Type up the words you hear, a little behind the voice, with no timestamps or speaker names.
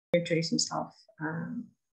introduce himself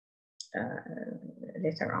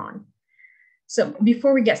later on. So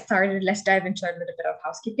before we get started, let's dive into a little bit of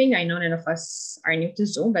housekeeping. I know none of us are new to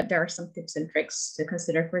Zoom, but there are some tips and tricks to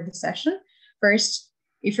consider for this session. First,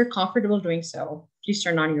 if you're comfortable doing so, please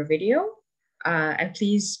turn on your video, and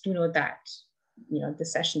please do note that the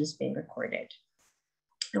session is being recorded.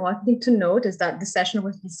 And one thing to note is that the session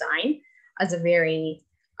was designed as a very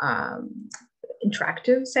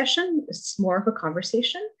interactive session. It's more of a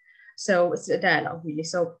conversation. So it's a dialogue, really.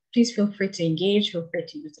 So please feel free to engage, feel free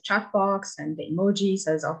to use the chat box and the emojis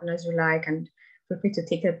as often as you like, and feel free to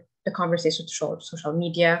take the conversation to social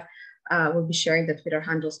media. We'll be sharing the Twitter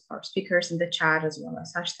handles of our speakers in the chat, as well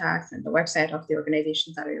as hashtags and the website of the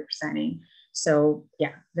organizations that are representing. So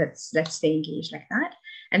yeah, let's stay engaged like that.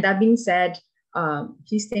 And that being said,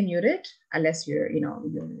 please stay muted unless you're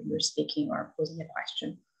speaking or posing a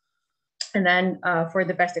question. And then for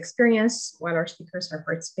the best experience, while our speakers are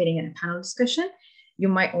participating in a panel discussion, you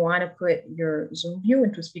might want to put your Zoom view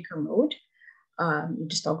into speaker mode. You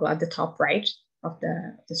just toggle at the top right of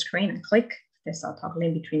the screen and click this toggle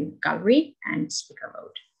in between gallery and speaker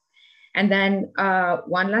mode. And then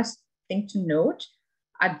one last thing to note,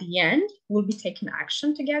 at the end, we'll be taking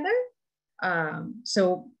action together.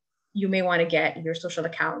 So you may want to get your social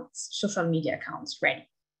media accounts ready.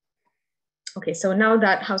 Okay, so now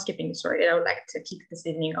that housekeeping is sorted, I would like to kick this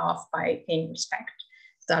evening off by paying respect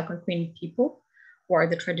to the Algonquin people, who are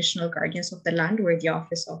the traditional guardians of the land where the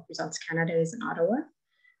Office of Results Canada is in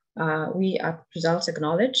Ottawa. We at Results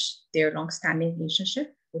acknowledge their longstanding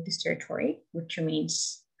relationship with this territory, which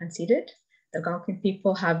remains unceded. The Algonquin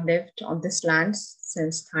people have lived on this land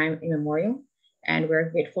since time immemorial, and we're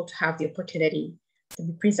grateful to have the opportunity to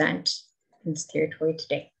be present in this territory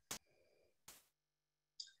today.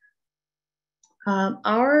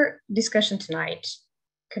 Our discussion tonight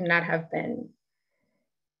could not have been,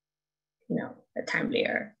 a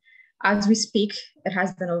timelier. As we speak, it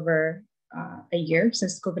has been over a year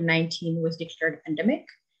since COVID-19 was declared a pandemic.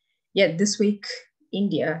 Yet this week,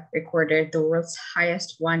 India recorded the world's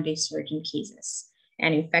highest one-day surge in cases,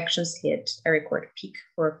 and infections hit a record peak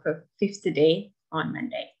for a fifth day on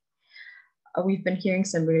Monday. We've been hearing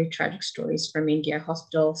some really tragic stories from India.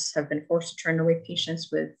 Hospitals have been forced to turn away patients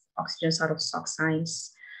with oxygen out of stock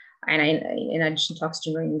signs. And in addition to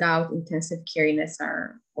oxygen running out, intensive care units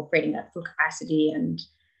are operating at full capacity, and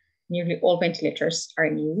nearly all ventilators are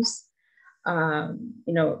in use.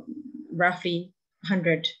 Roughly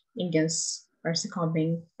 100 Indians are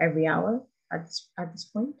succumbing every hour at this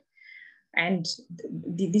point. And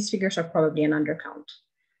these figures are probably an undercount.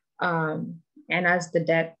 And as the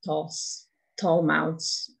death toll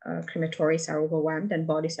mounts, crematories are overwhelmed and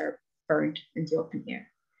bodies are burned in the open air.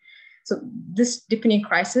 So this deepening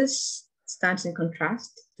crisis stands in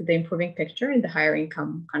contrast to the improving picture in the higher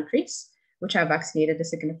income countries, which have vaccinated a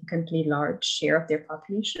significantly large share of their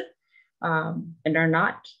population and are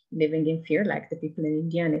not living in fear like the people in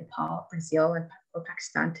India, Nepal, Brazil, or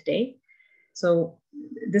Pakistan today. So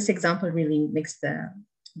this example really makes the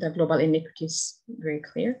global inequities very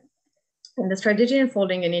clear. And the tragedy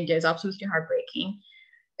unfolding in India is absolutely heartbreaking.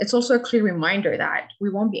 It's also a clear reminder that we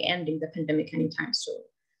won't be ending the pandemic anytime soon,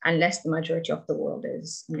 unless the majority of the world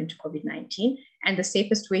is immune to COVID-19. And the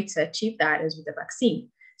safest way to achieve that is with a vaccine.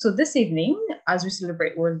 So this evening, as we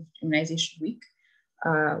celebrate World Immunization Week,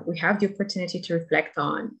 we have the opportunity to reflect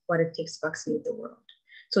on what it takes to vaccinate the world.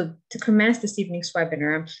 So to commence this evening's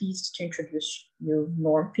webinar, I'm pleased to introduce you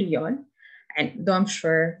Norm Filiol. And though I'm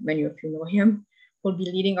sure many of you know him, will be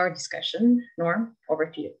leading our discussion. Norm, over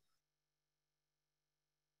to you.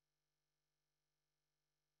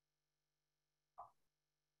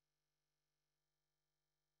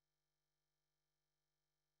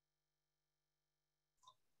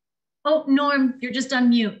 Oh, Norm, you're just on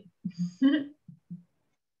mute.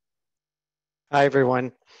 Hi,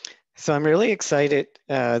 everyone. So I'm really excited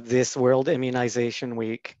this World Immunization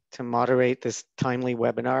Week to moderate this timely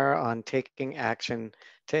webinar on taking action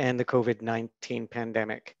to end the COVID-19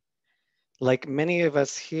 pandemic. Like many of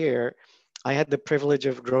us here, I had the privilege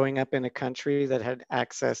of growing up in a country that had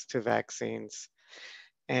access to vaccines.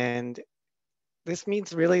 And this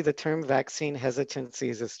means really the term vaccine hesitancy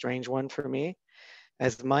is a strange one for me,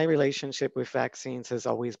 as my relationship with vaccines has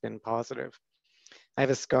always been positive. I have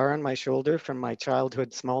a scar on my shoulder from my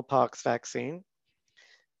childhood smallpox vaccine,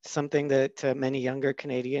 something that many younger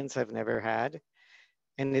Canadians have never had.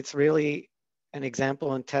 And it's really an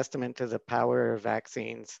example and testament to the power of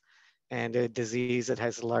vaccines and a disease that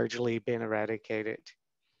has largely been eradicated.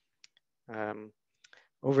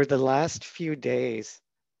 Over the last few days,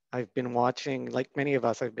 I've been watching, like many of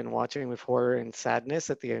us, I've been watching with horror and sadness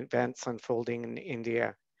at the events unfolding in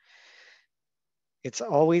India. It's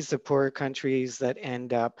always the poorer countries that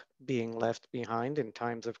end up being left behind in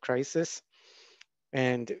times of crisis.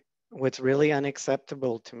 And what's really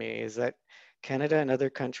unacceptable to me is that Canada and other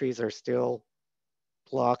countries are still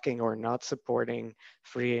blocking or not supporting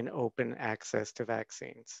free and open access to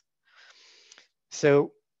vaccines.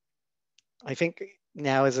 So I think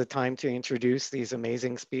now is the time to introduce these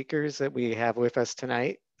amazing speakers that we have with us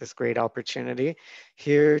tonight, this great opportunity.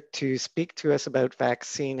 Here to speak to us about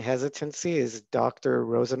vaccine hesitancy is Dr.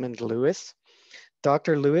 Rosamund Lewis.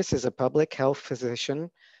 Dr. Lewis is a public health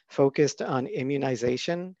physician focused on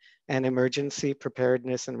immunization and emergency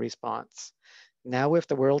preparedness and response. Now with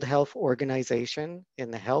the World Health Organization in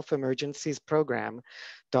the Health Emergencies Programme,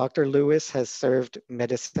 Dr. Lewis has served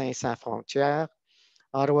Médecins Sans Frontières,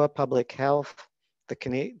 Ottawa Public Health,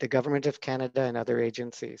 the Government of Canada, and other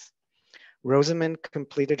agencies. Rosamund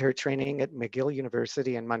completed her training at McGill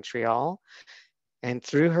University in Montreal, and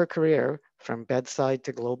through her career, from bedside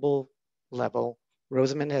to global level,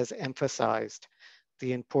 Rosamund has emphasized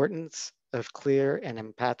the importance of clear and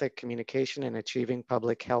empathic communication in achieving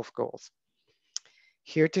public health goals.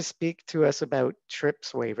 Here to speak to us about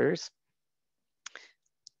TRIPS waivers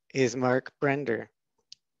is Mark Brender.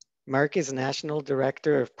 Mark is National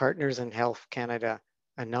Director of Partners in Health Canada,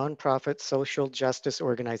 a nonprofit social justice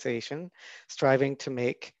organization striving to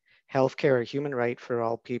make healthcare a human right for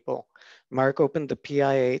all people. Mark opened the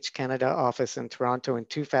PIH Canada office in Toronto in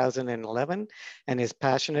 2011 and is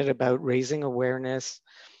passionate about raising awareness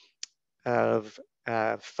of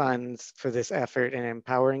funds for this effort and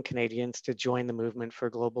empowering Canadians to join the movement for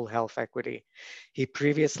global health equity. He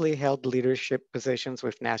previously held leadership positions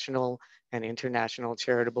with national and international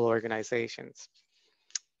charitable organizations.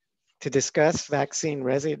 To discuss vaccine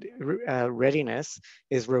readiness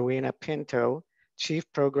is Rowena Pinto, Chief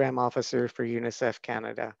Program Officer for UNICEF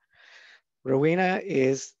Canada. Rowena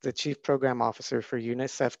is the Chief Program Officer for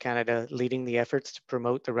UNICEF Canada, leading the efforts to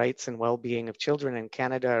promote the rights and well-being of children in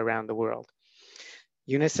Canada around the world.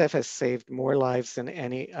 UNICEF has saved more lives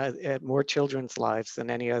than more children's lives than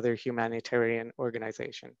any other humanitarian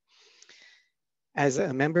organization. As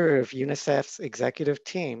a member of UNICEF's executive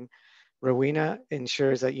team, Rowena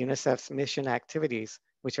ensures that UNICEF's mission activities,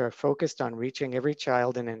 which are focused on reaching every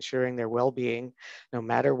child and ensuring their well-being, no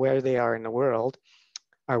matter where they are in the world,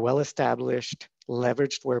 are well established,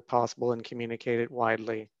 leveraged where possible, and communicated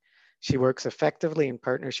widely. She works effectively in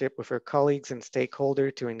partnership with her colleagues and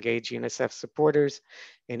stakeholders to engage UNICEF supporters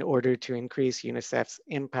in order to increase UNICEF's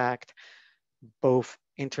impact, both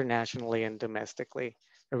internationally and domestically.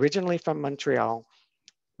 Originally from Montreal,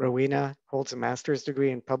 Rowena holds a master's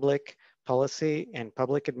degree in public policy and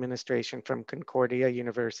public administration from Concordia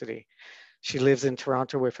University. She lives in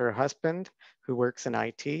Toronto with her husband, who works in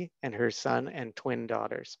IT, and her son and twin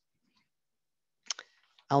daughters.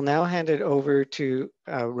 I'll now hand it over to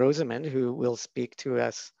Rosamund, who will speak to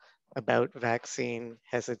us about vaccine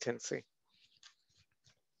hesitancy.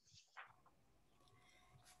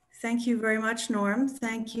 Thank you very much, Norm.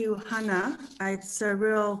 Thank you, Hannah. It's a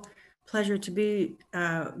real pleasure to be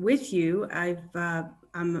with you.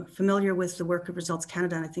 I'm familiar with the work of Results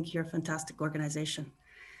Canada, and I think you're a fantastic organization.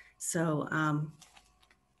 So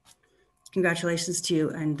congratulations to you,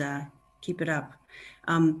 and keep it up.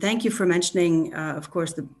 Thank you for mentioning, of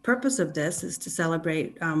course, the purpose of this is to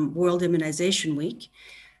celebrate World Immunization Week,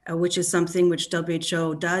 which is something which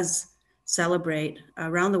WHO does celebrate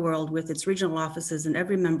around the world with its regional offices in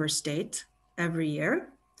every member state every year.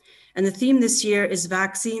 And the theme this year is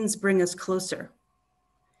Vaccines Bring Us Closer.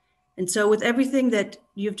 And so with everything that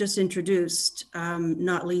you've just introduced,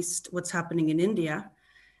 not least what's happening in India,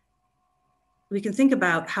 we can think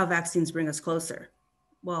about how vaccines bring us closer.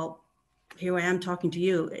 Well, here I am talking to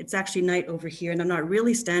you. It's actually night over here, and I'm not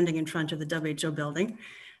really standing in front of the WHO building,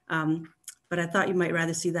 but I thought you might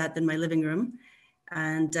rather see that than my living room.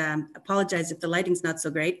 And apologize if the lighting's not so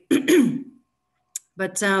great.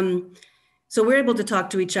 But so we're able to talk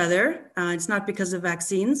to each other. It's not because of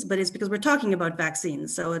vaccines, but it's because we're talking about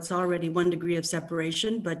vaccines. So it's already 1 degree of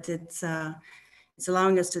separation, but it's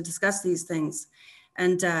allowing us to discuss these things.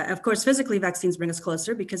 And of course, physically, vaccines bring us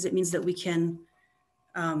closer because it means that we can,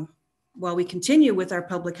 while we continue with our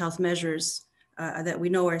public health measures that we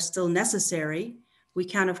know are still necessary, we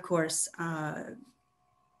can, of course,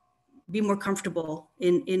 be more comfortable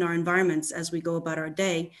in our environments as we go about our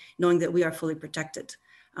day, knowing that we are fully protected.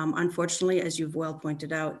 Unfortunately, as you've well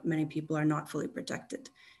pointed out, many people are not fully protected,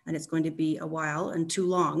 and it's going to be a while and too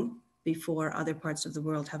long before other parts of the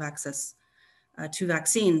world have access to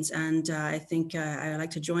vaccines. And I think I'd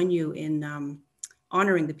like to join you in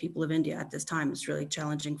honoring the people of India at this time. It's really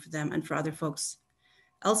challenging for them and for other folks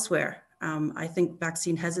elsewhere. I think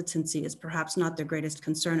vaccine hesitancy is perhaps not their greatest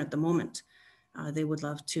concern at the moment. They would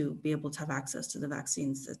love to be able to have access to the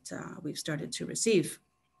vaccines that we've started to receive.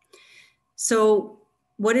 So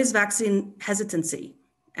what is vaccine hesitancy?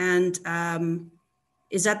 And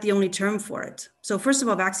is that the only term for it? So first of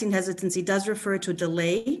all, vaccine hesitancy does refer to a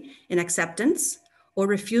delay in acceptance or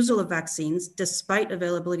refusal of vaccines despite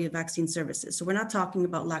availability of vaccine services. So we're not talking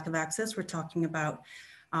about lack of access, we're talking about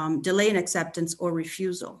delay in acceptance or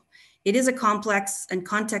refusal. It is a complex and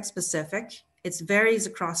context specific. It varies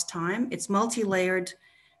across time. It's multi-layered,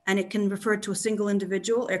 and it can refer to a single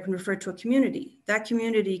individual, or it can refer to a community. That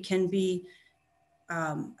community can be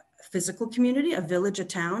a physical community, a village, a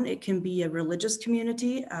town. It can be a religious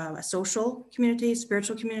community, a social community,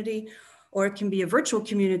 spiritual community, or it can be a virtual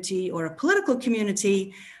community or a political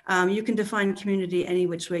community. You can define community any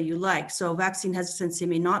which way you like. So vaccine hesitancy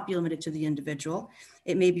may not be limited to the individual.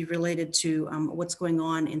 It may be related to what's going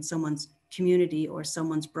on in someone's community or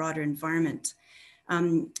someone's broader environment.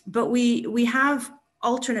 But we have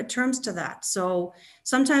alternate terms to that. So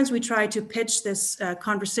sometimes we try to pitch this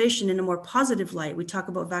conversation in a more positive light. We talk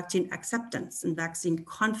about vaccine acceptance and vaccine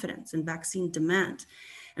confidence and vaccine demand.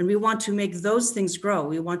 And we want to make those things grow.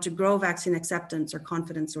 We want to grow vaccine acceptance or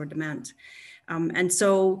confidence or demand. And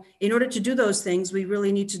so in order to do those things, we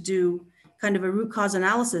really need to do kind of a root cause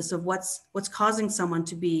analysis of what's causing someone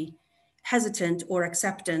to be hesitant or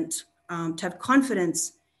acceptant, to have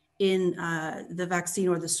confidence in the vaccine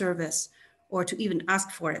or the service, or to even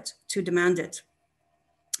ask for it, to demand it.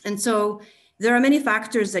 And so there are many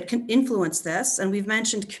factors that can influence this, and we've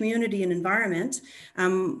mentioned community and environment.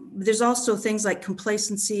 There's also things like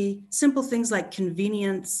complacency, simple things like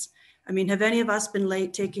convenience. I mean, have any of us been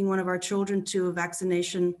late taking one of our children to a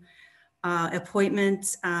vaccination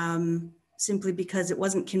appointment simply because it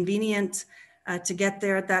wasn't convenient to get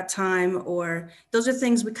there at that time? Or those are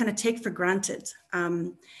things we kind of take for granted.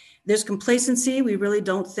 There's complacency. We really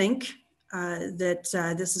don't think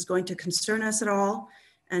that this is going to concern us at all.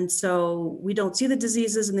 And so we don't see the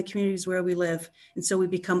diseases in the communities where we live. And so we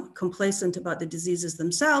become complacent about the diseases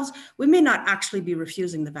themselves. We may not actually be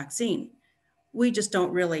refusing the vaccine. We just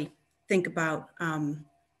don't really think about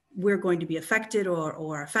we're going to be affected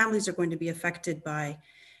or our families are going to be affected by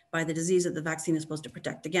the disease that the vaccine is supposed to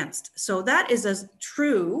protect against. So that is as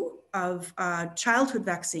true of childhood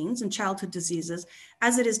vaccines and childhood diseases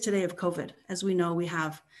as it is today of COVID. As we know, we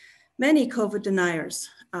have many COVID deniers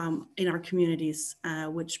in our communities,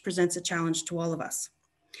 which presents a challenge to all of us.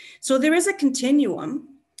 So there is a continuum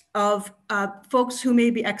of folks who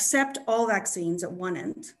maybe accept all vaccines at one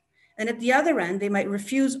end, and at the other end, they might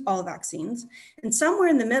refuse all vaccines. And somewhere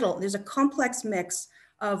in the middle, there's a complex mix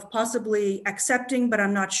of possibly accepting, but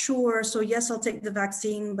I'm not sure. So yes, I'll take the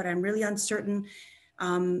vaccine, but I'm really uncertain.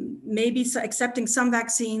 Maybe accepting some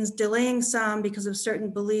vaccines, delaying some because of certain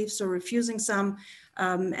beliefs, or refusing some.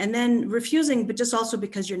 And then refusing, but just also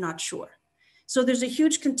because you're not sure. So there's a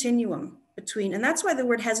huge continuum between, and that's why the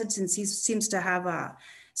word hesitancy seems to have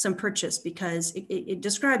some purchase, because it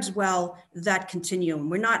describes well that continuum.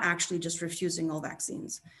 We're not actually just refusing all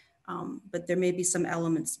vaccines, but there may be some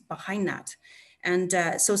elements behind that. And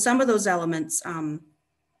so some of those elements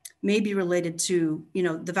may be related to,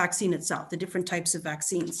 the vaccine itself, the different types of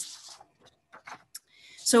vaccines.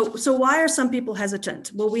 So why are some people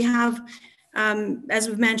hesitant? Well, we have, as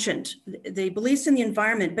we've mentioned, the beliefs in the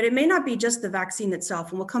environment, but it may not be just the vaccine itself.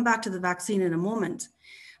 And we'll come back to the vaccine in a moment.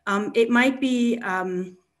 It might be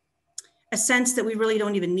a sense that we really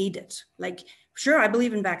don't even need it. Like, sure, I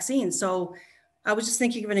believe in vaccines. So I was just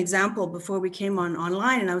thinking of an example before we came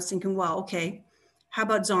online, and I was thinking, well, okay, how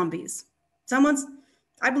about zombies?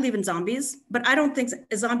 I believe in zombies, but I don't think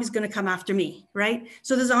a zombie's going to come after me, right?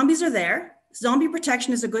 So the zombies are there. Zombie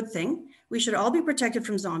protection is a good thing. We should all be protected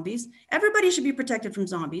from zombies. Everybody should be protected from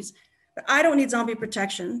zombies, but I don't need zombie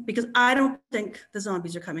protection because I don't think the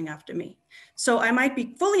zombies are coming after me. So I might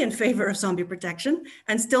be fully in favor of zombie protection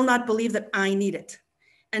and still not believe that I need it.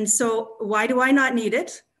 And so why do I not need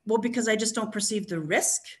it? Well, because I just don't perceive the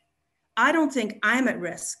risk. I don't think I'm at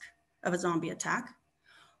risk of a zombie attack,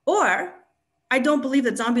 or I don't believe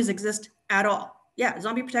that zombies exist at all. Yeah,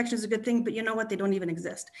 zombie protection is a good thing, but you know what? They don't even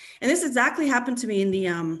exist. And this exactly happened to me in the,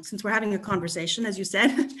 since we're having a conversation, as you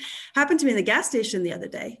said, happened to me in the gas station the other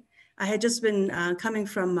day. I had just been coming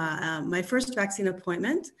from my first vaccine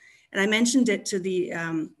appointment, and I mentioned it to the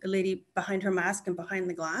lady behind her mask and behind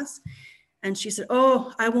the glass. And she said,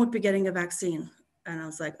 oh, I won't be getting a vaccine. And I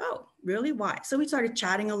was like, oh, really? Why? So we started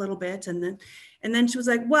chatting a little bit. And then she was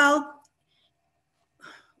like, well,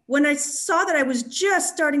 when I saw that I was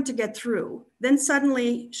just starting to get through, then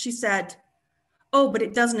suddenly she said, oh, but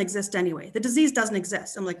it doesn't exist anyway. The disease doesn't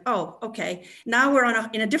exist. I'm like, oh, okay. Now we're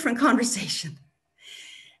in a different conversation.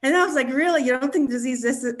 And I was like, really, you don't think disease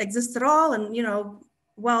exists at all? And,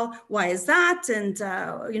 well, why is that? And,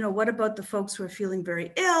 what about the folks who are feeling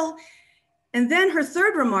very ill? And then her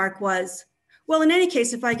third remark was, well, in any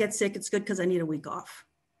case, if I get sick, it's good because I need a week off.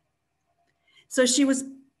 So she was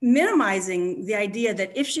minimizing the idea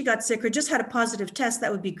that if she got sick or just had a positive test,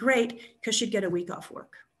 that would be great because she'd get a week off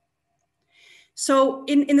work. So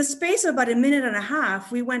in the space of about a minute and a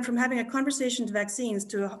half, we went from having a conversation to vaccines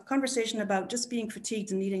to a conversation about just being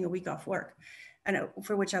fatigued and needing a week off work, and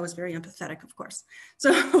for which I was very empathetic, of course.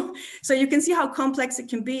 So you can see how complex it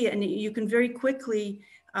can be, and you can very quickly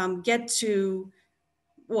get to,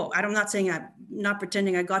 well, I'm not saying, I'm not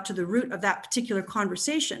pretending I got to the root of that particular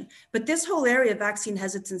conversation, but this whole area of vaccine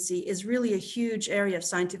hesitancy is really a huge area of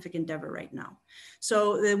scientific endeavor right now.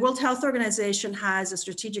 So the World Health Organization has a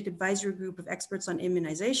strategic advisory group of experts on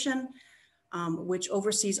immunization, which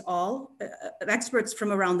oversees all experts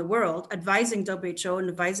from around the world, advising WHO and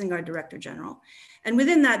advising our Director General. And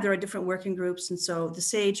within that, there are different working groups. And so the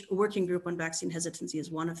SAGE working group on vaccine hesitancy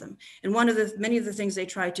is one of them. And many of the things they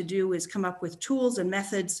try to do is come up with tools and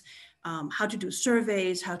methods, how to do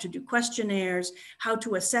surveys, how to do questionnaires, how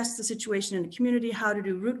to assess the situation in the community, how to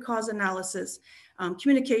do root cause analysis,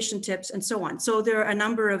 communication tips, and so on. So there are a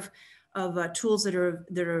number of tools that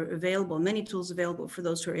are available, many tools available for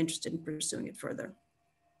those who are interested in pursuing it further.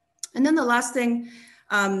 And then the last thing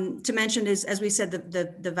to mention is, as we said,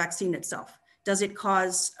 the vaccine itself. Does it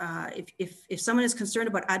cause, if someone is concerned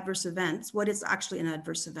about adverse events, what is actually an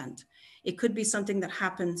adverse event? It could be something that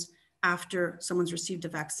happens after someone's received a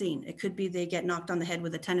vaccine. It could be they get knocked on the head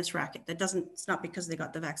with a tennis racket. It's not because they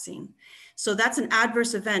got the vaccine. So that's an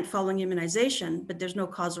adverse event following immunization, but there's no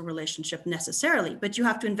causal relationship necessarily, but you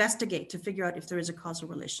have to investigate to figure out if there is a causal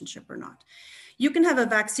relationship or not. You can have a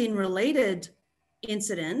vaccine related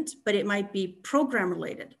incident, but it might be program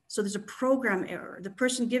related. So there's a program error. The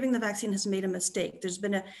person giving the vaccine has made a mistake. There's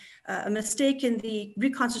been a mistake in the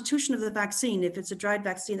reconstitution of the vaccine. If it's a dried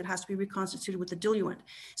vaccine, it has to be reconstituted with the diluent.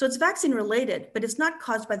 So it's vaccine related, but it's not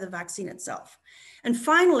caused by the vaccine itself. And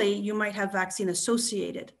finally, you might have vaccine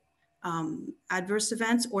associated adverse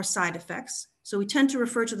events or side effects. So we tend to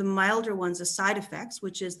refer to the milder ones as side effects,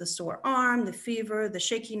 which is the sore arm, the fever, the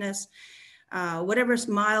shakiness, whatever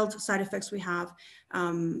mild side effects we have,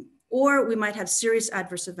 or we might have serious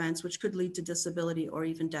adverse events, which could lead to disability or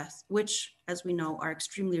even death, which, as we know, are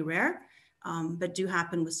extremely rare, but do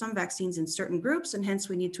happen with some vaccines in certain groups, and hence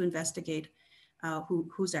we need to investigate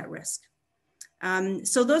who's at risk.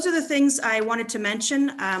 So those are the things I wanted to mention.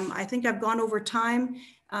 I think I've gone over time.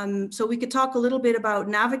 So we could talk a little bit about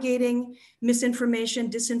navigating misinformation,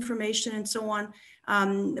 disinformation, and so on.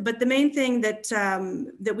 But the main thing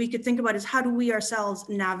that we could think about is how do we ourselves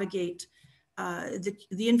navigate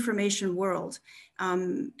the information world.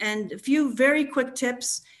 And a few very quick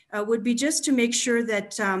tips would be just to make sure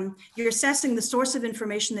that you're assessing the source of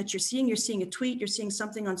information that you're seeing. You're seeing a tweet, you're seeing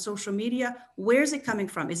something on social media. Where's it coming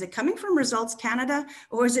from? Is it coming from Results Canada,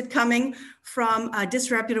 or is it coming from a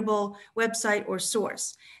disreputable website or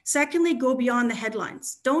source? Secondly, go beyond the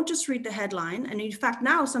headlines. Don't just read the headline. And in fact,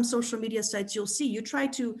 now some social media sites you'll see, you try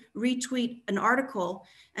to retweet an article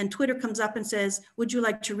and Twitter comes up and says, would you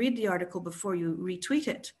like to read the article before you retweet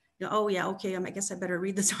it? Oh yeah, okay, I guess I better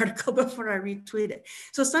read this article before I retweet it.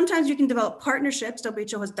 So sometimes you can develop partnerships,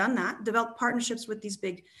 WHO has done that, develop partnerships with these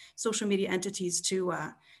big social media entities to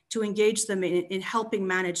engage them in helping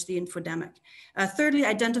manage the infodemic. Thirdly,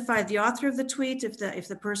 identify the author of the tweet, if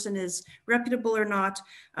the person is reputable or not.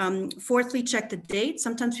 Fourthly, check the date.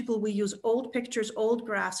 Sometimes people will use old pictures, old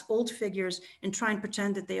graphs, old figures, and try and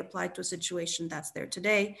pretend that they apply to a situation that's there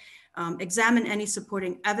today. Examine any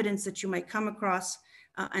supporting evidence that you might come across.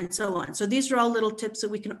 And so on. So these are all little tips that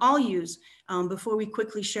we can all use before we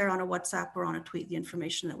quickly share on a WhatsApp or on a tweet the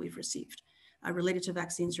information that we've received related to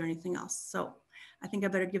vaccines or anything else. So I think I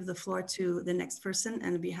better give the floor to the next person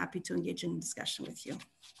and I'd be happy to engage in discussion with you.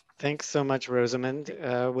 Thanks so much, Rosamund.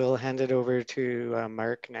 We'll hand it over to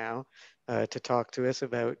Mark now to talk to us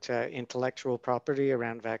about intellectual property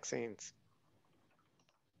around vaccines.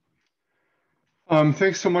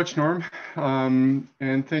 Thanks so much, Norm.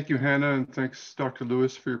 And thank you, Hannah, and thanks, Dr.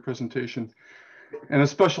 Lewis, for your presentation. And a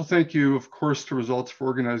special thank you, of course, to Results for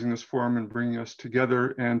organizing this forum and bringing us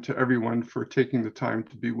together, and to everyone for taking the time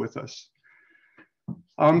to be with us.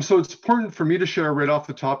 So it's important for me to share right off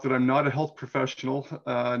the top that I'm not a health professional,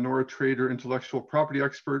 nor a trade or intellectual property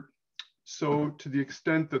expert. So to the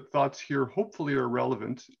extent that thoughts here hopefully are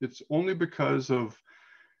relevant, it's only because of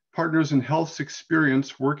partners in health's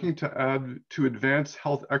experience working to advance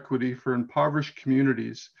health equity for impoverished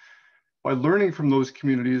communities by learning from those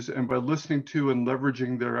communities and by listening to and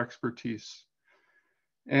leveraging their expertise.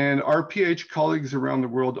 And our PH colleagues around the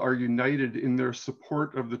world are united in their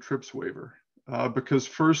support of the TRIPS waiver because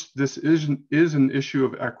first, this is an issue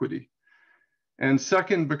of equity. And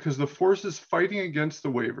second, because the forces fighting against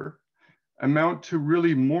the waiver amount to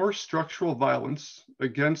really more structural violence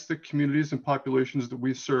against the communities and populations that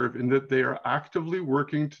we serve, in that they are actively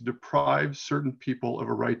working to deprive certain people of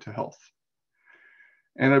a right to health.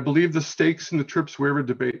 And I believe the stakes in the TRIPS waiver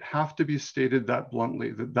debate have to be stated that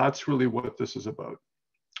bluntly, that that's really what this is about.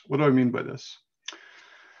 What do I mean by this?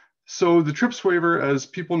 So the TRIPS waiver, as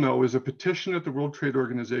people know, is a petition at the World Trade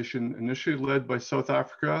Organization, initially led by South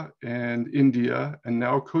Africa and India, and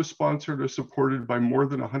now co-sponsored or supported by more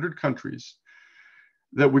than 100 countries,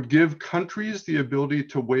 that would give countries the ability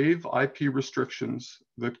to waive IP restrictions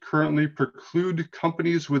that currently preclude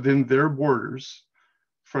companies within their borders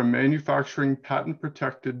from manufacturing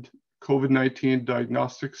patent-protected COVID-19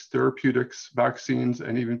 diagnostics, therapeutics, vaccines,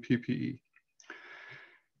 and even PPE.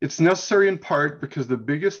 It's necessary in part because the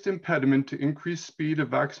biggest impediment to increased speed of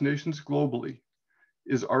vaccinations globally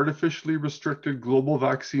is artificially restricted global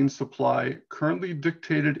vaccine supply, currently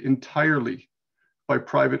dictated entirely by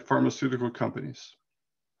private pharmaceutical companies.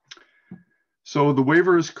 So the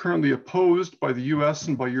waiver is currently opposed by the US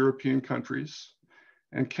and by European countries.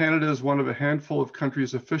 And Canada is one of a handful of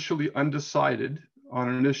countries officially undecided on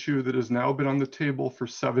an issue that has now been on the table for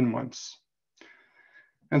 7 months.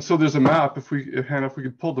 And so there's a map. Hannah, if we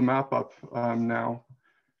could pull the map up now,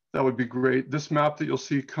 that would be great. This map that you'll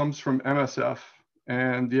see comes from MSF,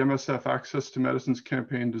 and the MSF Access to Medicines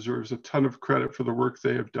campaign deserves a ton of credit for the work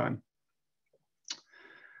they have done.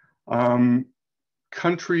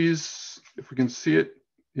 Countries, if we can see it,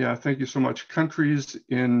 yeah, thank you so much. Countries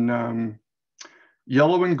in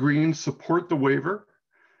yellow and green support the waiver.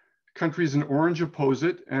 Countries in orange oppose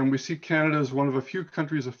it, and we see Canada as one of a few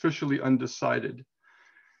countries officially undecided.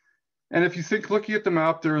 And if you think, looking at the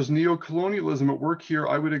map, there is neo-colonialism at work here,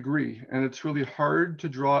 I would agree. And it's really hard to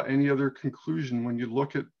draw any other conclusion when you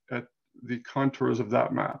look at the contours of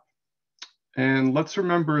that map. And let's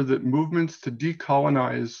remember that movements to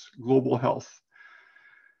decolonize global health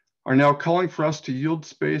are now calling for us to yield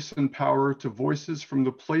space and power to voices from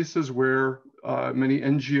the places where many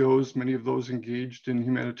NGOs, many of those engaged in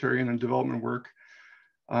humanitarian and development work,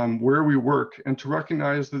 where we work, and to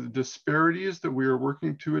recognize that the disparities that we are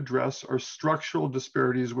working to address are structural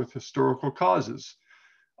disparities with historical causes,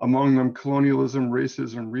 among them colonialism,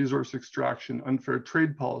 racism, resource extraction, unfair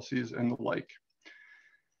trade policies, and the like.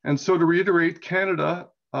 And so to reiterate, Canada,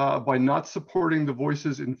 by not supporting the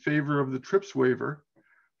voices in favor of the TRIPS waiver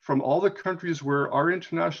from all the countries where our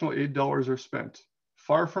international aid dollars are spent,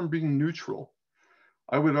 far from being neutral,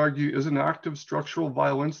 I would argue is an act of structural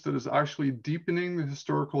violence that is actually deepening the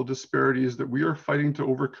historical disparities that we are fighting to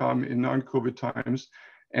overcome in non-COVID times,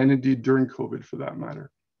 and indeed during COVID for that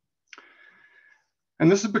matter.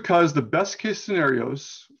 And this is because the best case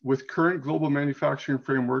scenarios with current global manufacturing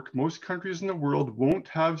framework, most countries in the world won't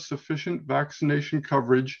have sufficient vaccination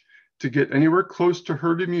coverage to get anywhere close to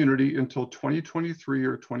herd immunity until 2023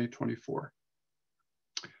 or 2024.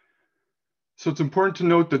 So it's important to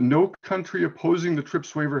note that no country opposing the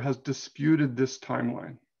TRIPS waiver has disputed this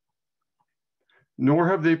timeline, nor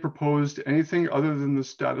have they proposed anything other than the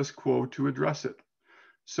status quo to address it.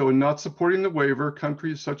 So in not supporting the waiver,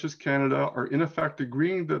 countries such as Canada are in effect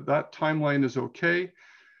agreeing that that timeline is okay,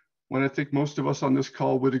 when I think most of us on this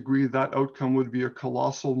call would agree that outcome would be a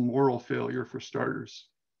colossal moral failure for starters.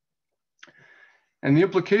 And the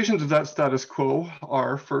implications of that status quo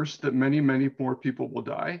are, first, that many, many more people will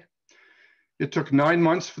die. It took 9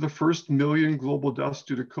 months for the first 1 million global deaths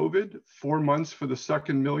due to COVID, 4 months for the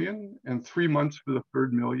second million, and 3 months for the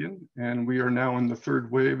third million. And we are now in the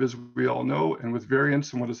third wave, as we all know, and with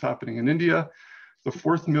variants and what is happening in India, the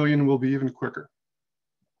 4th million will be even quicker.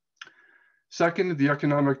 Second, the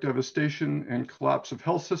economic devastation and collapse of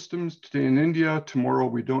health systems, today in India, tomorrow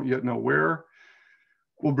we don't yet know where,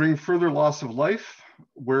 will bring further loss of life,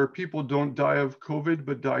 where people don't die of COVID,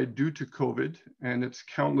 but die due to COVID and its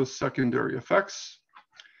countless secondary effects.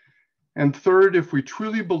 And third, if we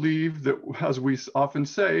truly believe that, as we often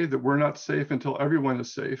say, that we're not safe until everyone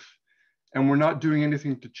is safe, and we're not doing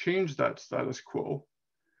anything to change that status quo,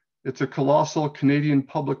 it's a colossal Canadian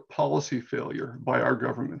public policy failure by our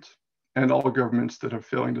government and all governments that are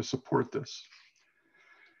failing to support this.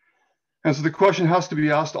 And so the question has to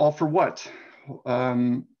be asked, all for what?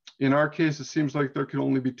 In our case, it seems like there can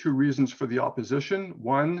only be 2 reasons for the opposition.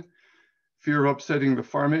 One, fear of upsetting the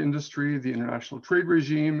pharma industry, the international trade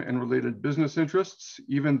regime, and related business interests,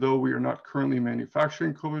 even though we are not currently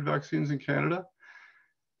manufacturing COVID vaccines in Canada.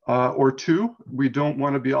 Or two, we don't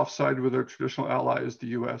want to be offside with our traditional allies, the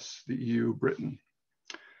US, the EU, Britain.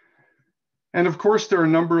 And of course, there are a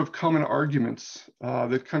number of common arguments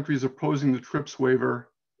that countries opposing the TRIPS waiver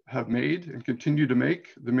have made and continue to make.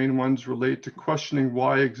 The main ones relate to questioning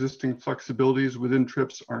why existing flexibilities within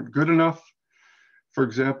TRIPS aren't good enough. For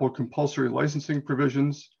example, compulsory licensing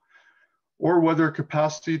provisions, or whether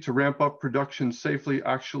capacity to ramp up production safely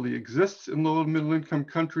actually exists in low and middle income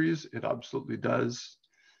countries. It absolutely does.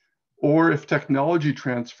 Or if technology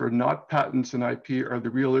transfer, not patents and IP, are the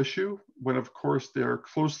real issue, when of course they are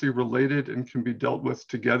closely related and can be dealt with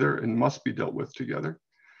together and must be dealt with together.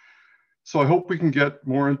 So I hope we can get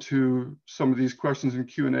more into some of these questions in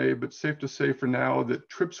Q&A, but safe to say for now that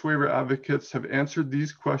TRIPS waiver advocates have answered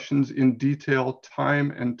these questions in detail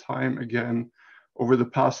time and time again over the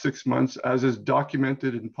past 6 months, as is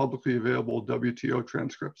documented in publicly available WTO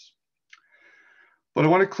transcripts. But I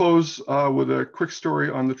want to close with a quick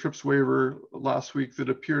story on the TRIPS waiver last week that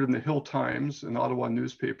appeared in the Hill Times, an Ottawa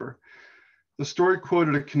newspaper. The story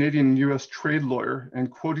quoted a Canadian and US trade lawyer,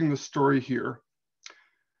 and quoting the story here,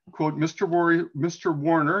 quote, Mr.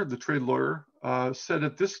 Warner, the trade lawyer, said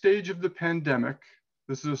at this stage of the pandemic,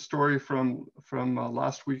 this is a story from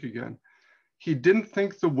last week again, he didn't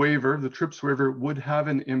think the waiver, the TRIPS waiver, would have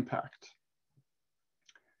an impact.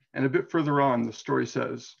 And a bit further on, the story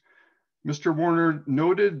says, Mr. Warner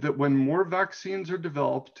noted that when more vaccines are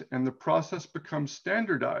developed and the process becomes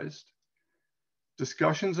standardized,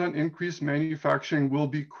 discussions on increased manufacturing will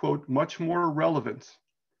be, quote, much more relevant,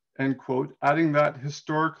 end quote, adding that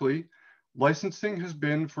historically, licensing has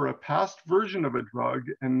been for a past version of a drug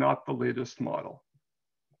and not the latest model.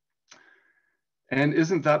 And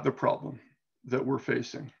isn't that the problem that we're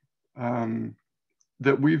facing?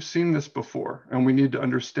 That we've seen this before, and we need to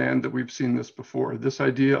understand that we've seen this before. This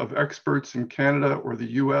idea of experts in Canada or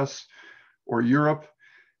the US or Europe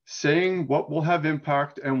saying what will have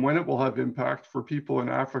impact and when it will have impact for people in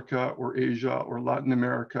Africa or Asia or Latin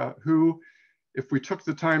America, who, if we took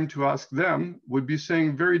the time to ask them, would be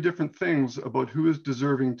saying very different things about who is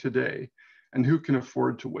deserving today and who can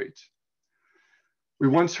afford to wait. We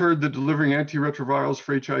once heard that delivering antiretrovirals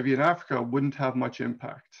for HIV in Africa wouldn't have much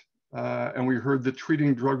impact. And we heard that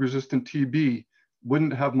treating drug-resistant TB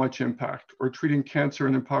wouldn't have much impact, or treating cancer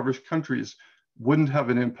in impoverished countries wouldn't have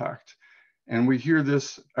an impact. And we hear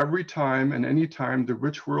this every time and any time the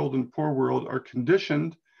rich world and poor world are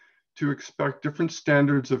conditioned to expect different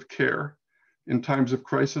standards of care in times of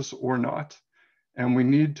crisis or not. And we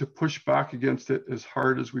need to push back against it as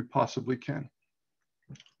hard as we possibly can.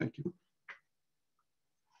 Thank you.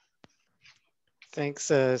 Thanks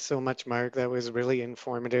so much, Mark. That was really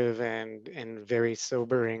informative and very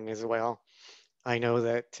sobering as well. I know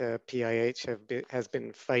that PIH has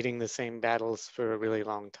been fighting the same battles for a really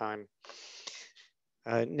long time.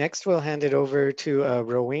 Next, we'll hand it over to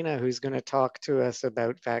Rowena, who's going to talk to us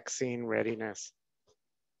about vaccine readiness.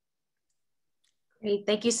 Great,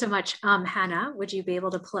 thank you so much. Hannah, would you be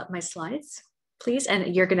able to pull up my slides, please?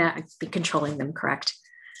 And you're going to be controlling them, correct?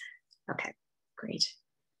 Okay, great.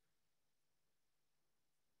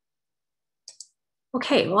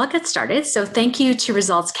 Okay, well, I'll get started. So thank you to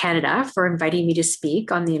Results Canada for inviting me to speak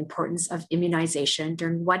on the importance of immunization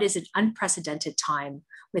during what is an unprecedented time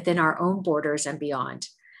within our own borders and beyond,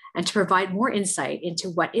 and to provide more insight into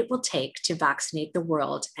what it will take to vaccinate the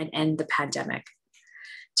world and end the pandemic.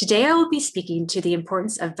 Today, I will be speaking to the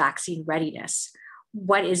importance of vaccine readiness.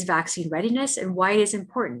 What is vaccine readiness and why it is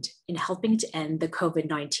important in helping to end the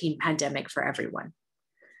COVID-19 pandemic for everyone?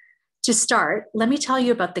 To start, let me tell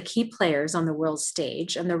you about the key players on the world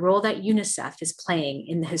stage and the role that UNICEF is playing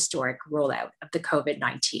in the historic rollout of the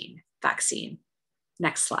COVID-19 vaccine.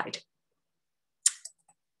 Next slide.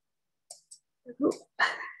 Ooh.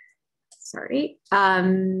 Sorry.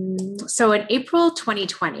 So in April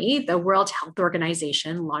 2020, the World Health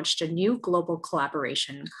Organization launched a new global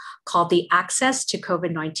collaboration called the Access to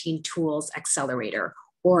COVID-19 Tools Accelerator,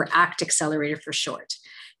 or ACT Accelerator for short,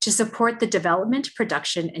 to support the development,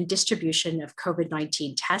 production, and distribution of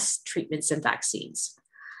COVID-19 tests, treatments, and vaccines.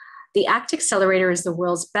 The ACT Accelerator is the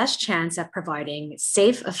world's best chance at providing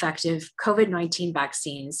safe, effective COVID-19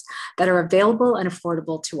 vaccines that are available and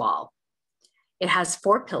affordable to all. It has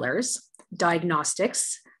 4 pillars: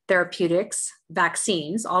 diagnostics, therapeutics,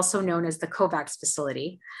 vaccines, also known as the COVAX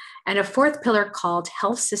facility, and a 4th pillar called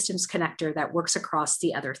Health Systems Connector that works across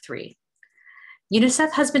the other 3.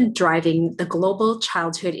 UNICEF has been driving the global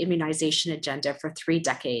childhood immunization agenda for 3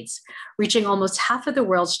 decades, reaching almost half of the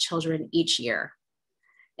world's children each year.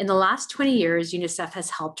 In the last 20 years, UNICEF has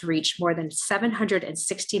helped reach more than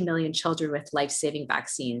 760 million children with life-saving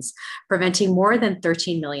vaccines, preventing more than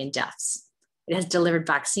 13 million deaths. It has delivered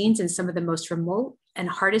vaccines in some of the most remote and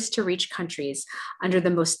hardest to reach countries under the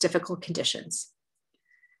most difficult conditions.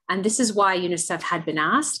 And this is why UNICEF had been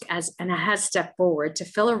asked and has stepped forward to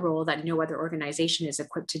fill a role that no other organization is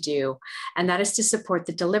equipped to do, and that is to support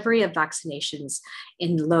the delivery of vaccinations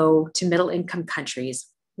in low to middle income countries,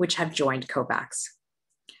 which have joined COVAX.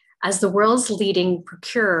 As the world's leading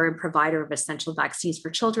procurer and provider of essential vaccines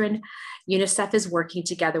for children, UNICEF is working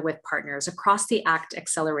together with partners across the ACT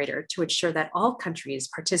Accelerator to ensure that all countries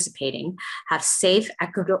participating have safe,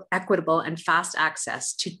 equitable, and fast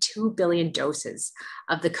access to 2 billion doses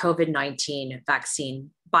of the COVID-19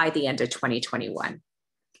 vaccine by the end of 2021.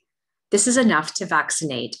 This is enough to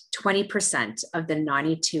vaccinate 20% of the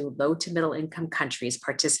 92 low to middle income countries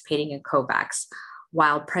participating in COVAX,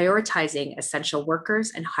 while prioritizing essential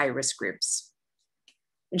workers and high-risk groups.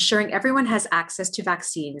 Ensuring everyone has access to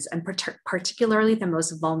vaccines, and particularly the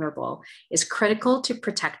most vulnerable, is critical to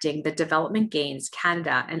protecting the development gains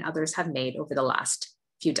Canada and others have made over the last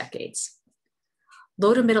few decades.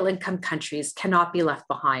 Low to middle income countries cannot be left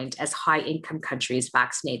behind as high-income countries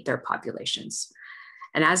vaccinate their populations.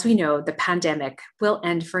 And as we know, the pandemic will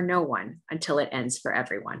end for no one until it ends for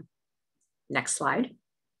everyone. Next slide.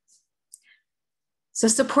 So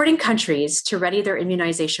supporting countries to ready their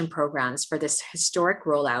immunization programs for this historic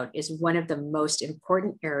rollout is one of the most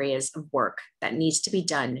important areas of work that needs to be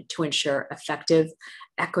done to ensure effective,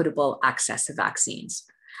 equitable access to vaccines.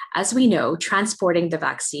 As we know, transporting the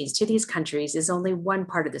vaccines to these countries is only one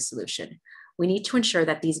part of the solution. We need to ensure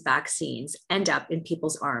that these vaccines end up in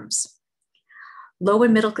people's arms. Low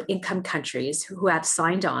and middle income countries who have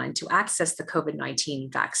signed on to access the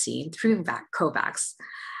COVID-19 vaccine through COVAX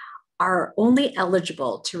are only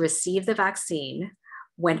eligible to receive the vaccine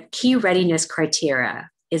when key readiness criteria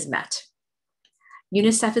is met.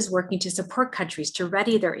 UNICEF is working to support countries to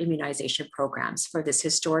ready their immunization programs for this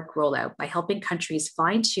historic rollout by helping countries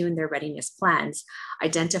fine-tune their readiness plans,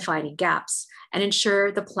 identify any gaps, and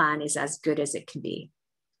ensure the plan is as good as it can be.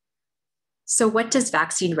 So what does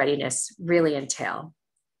vaccine readiness really entail?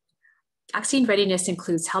 Vaccine readiness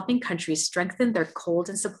includes helping countries strengthen their cold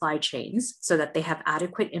and supply chains so that they have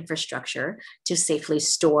adequate infrastructure to safely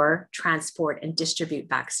store, transport, and distribute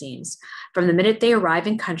vaccines from the minute they arrive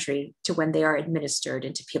in country to when they are administered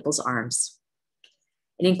into people's arms.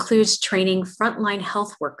 It includes training frontline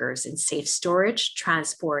health workers in safe storage,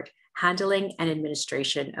 transport, handling, and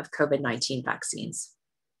administration of COVID-19 vaccines.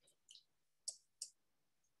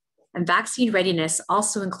 And vaccine readiness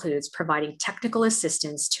also includes providing technical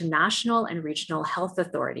assistance to national and regional health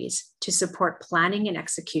authorities to support planning and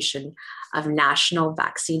execution of national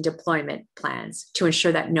vaccine deployment plans to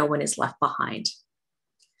ensure that no one is left behind.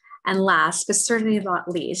 And last, but certainly not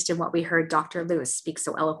least, and what we heard Dr. Lewis speak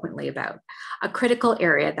so eloquently about, a critical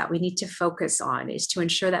area that we need to focus on is to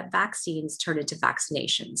ensure that vaccines turn into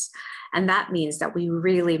vaccinations. And that means that we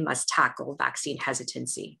really must tackle vaccine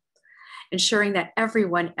hesitancy, ensuring that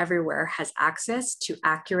everyone everywhere has access to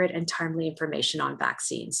accurate and timely information on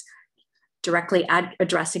vaccines, directly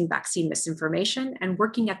addressing vaccine misinformation, and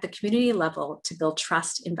working at the community level to build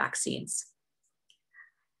trust in vaccines.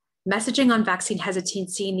 Messaging on vaccine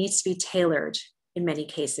hesitancy needs to be tailored in many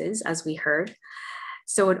cases, as we heard,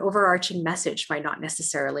 so an overarching message might not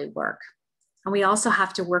necessarily work. And we also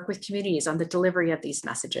have to work with communities on the delivery of these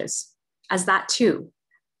messages, as that too,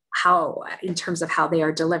 how, in terms of how they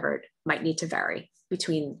are delivered, might need to vary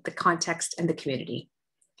between the context and the community.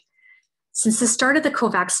 Since the start of the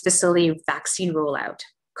COVAX facility vaccine rollout,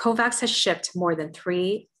 COVAX has shipped more than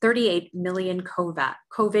 38 million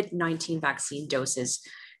COVID-19 vaccine doses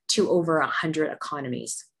to over 100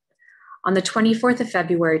 economies. On the 24th of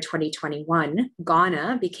February, 2021,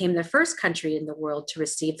 Ghana became the first country in the world to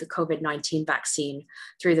receive the COVID-19 vaccine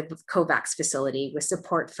through the COVAX facility with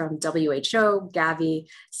support from WHO, Gavi,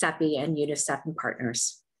 CEPI, and UNICEF and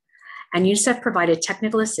partners. And UNICEF provided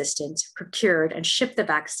technical assistance, procured and shipped the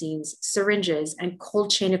vaccines, syringes, and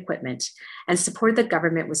cold chain equipment, and supported the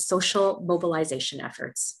government with social mobilization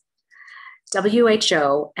efforts.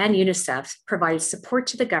 WHO and UNICEF provided support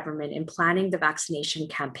to the government in planning the vaccination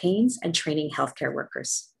campaigns and training healthcare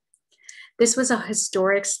workers. This was a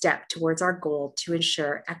historic step towards our goal to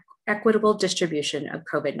ensure equitable distribution of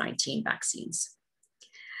COVID-19 vaccines.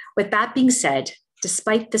 With that being said,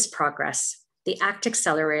 despite this progress, the ACT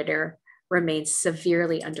Accelerator remains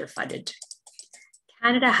severely underfunded.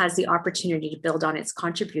 Canada has the opportunity to build on its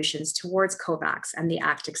contributions towards COVAX and the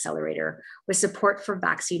ACT Accelerator with support for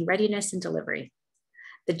vaccine readiness and delivery.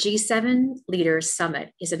 The G7 Leaders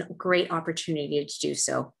Summit is a great opportunity to do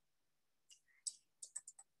so.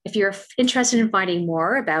 If you're interested in finding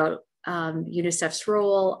more about UNICEF's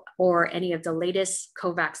role or any of the latest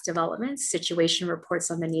COVAX developments, situation reports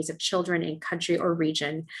on the needs of children in country or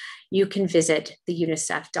region, you can visit the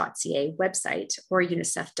unicef.ca website or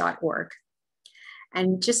unicef.org.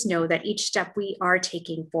 And just know that each step we are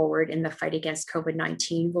taking forward in the fight against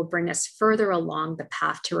COVID-19 will bring us further along the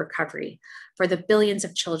path to recovery for the billions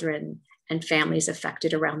of children and families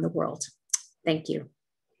affected around the world. Thank you.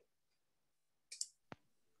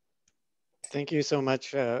 Thank you so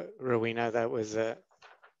much, Rowena. That was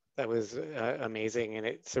amazing, and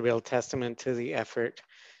it's a real testament to the effort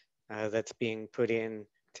that's being put in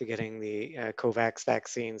to getting the COVAX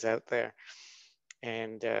vaccines out there.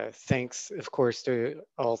 And thanks, of course, to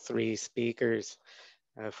all three speakers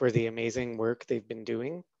for the amazing work they've been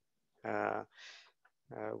doing.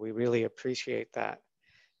 We really appreciate that.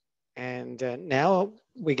 And now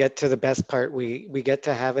we get to the best part. We get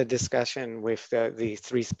to have a discussion with the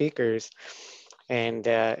three speakers. And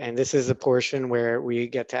this is a portion where we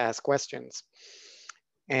get to ask questions.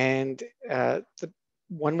 And the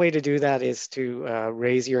one way to do that is to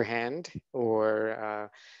raise your hand, or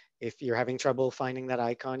if you're having trouble finding that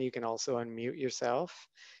icon, you can also unmute yourself.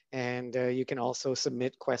 And you can also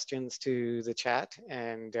submit questions to the chat.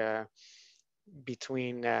 And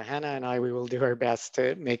between Hannah and I, we will do our best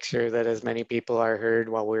to make sure that as many people are heard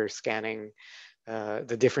while we're scanning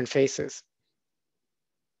the different faces.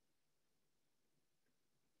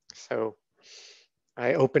 So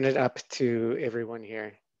I open it up to everyone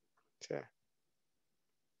here.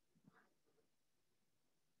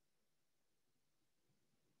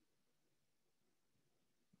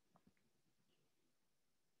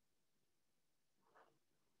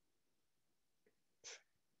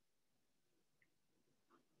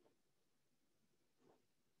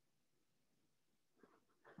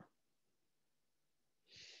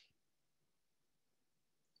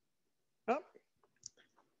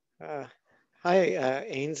 Hi,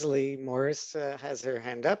 Ainsley Morris has her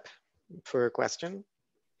hand up for a question.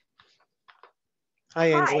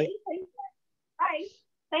 Hi, Ainsley. Hi.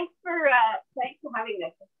 Thanks for having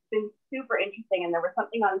this. It's been super interesting, and there was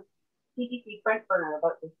something on CTC Front Burner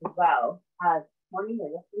about this as well. Morning or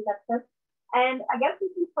yesterday's episode, and I guess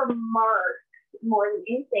this is for Mark more than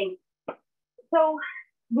anything. So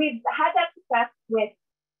we've had that success with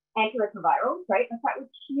antiretrovirals, right? And that was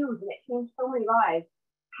huge, and it changed so many lives.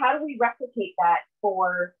 How do we replicate that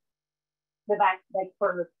for the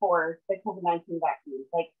for the COVID-19 vaccines?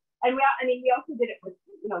 And we also did it with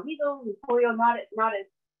measles and polio, not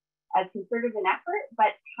as concerted an effort,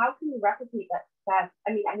 but how can we replicate that success?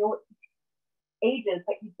 I mean, I know it's ages,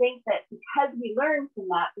 but you think that because we learned from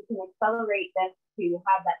that, we can accelerate this to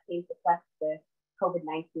have that same success with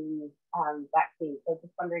COVID-19 vaccine. So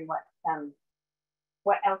just wondering what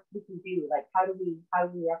else we can do? Like how do we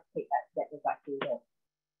replicate that to get this vaccine good?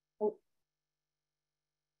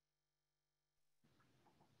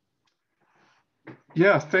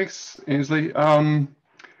 Yeah, thanks, Ainsley. And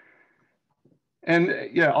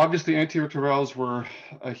yeah, obviously antiretrovirals were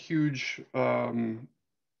a huge, the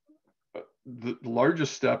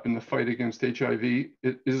largest step in the fight against HIV.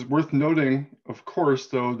 It is worth noting, of course,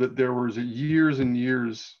 though, that there was years and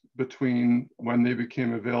years between when they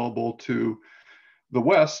became available to the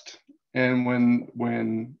West and when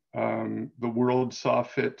the world saw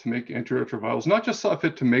fit to make antiretrovirals, not just saw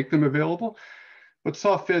fit to make them available, but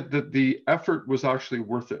saw fit that the effort was actually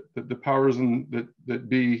worth it, that the powers that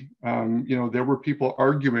be, there were people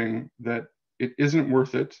arguing that it isn't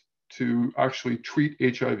worth it to actually treat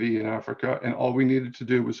HIV in Africa, and all we needed to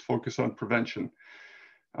do was focus on prevention.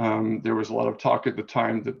 There was a lot of talk at the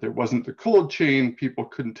time that there wasn't the cold chain, people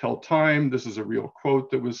couldn't tell time. This is a real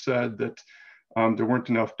quote that was said, that there weren't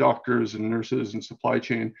enough doctors and nurses and supply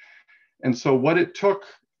chain. And so what it took,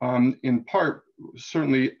 in part,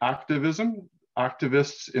 certainly activism.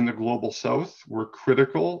 Activists in the global South were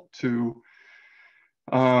critical to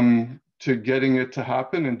getting it to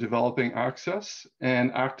happen and developing access,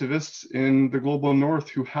 and activists in the global North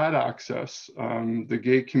who had access, the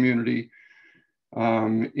gay community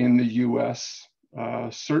in the US,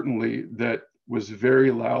 certainly, that was very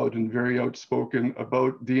loud and very outspoken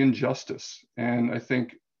about the injustice. And I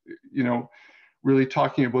think, really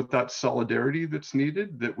talking about that solidarity that's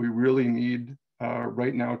needed, that we really need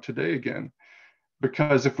right now today again.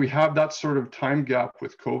 Because if we have that sort of time gap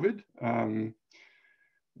with COVID,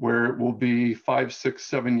 where it will be 5, 6,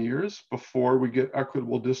 7 years before we get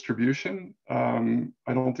equitable distribution,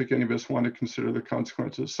 I don't think any of us want to consider the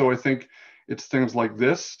consequences. So I think it's things like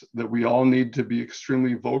this that we all need to be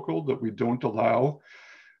extremely vocal, that we don't allow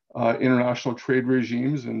international trade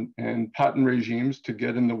regimes and patent regimes to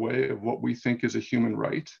get in the way of what we think is a human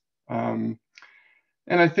right.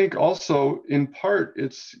 And I think also, in part,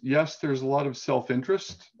 it's, yes, there's a lot of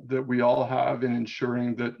self-interest that we all have in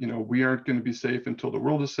ensuring that, you know, we aren't going to be safe until the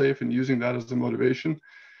world is safe, and using that as a motivation.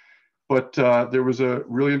 But there was a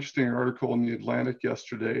really interesting article in the Atlantic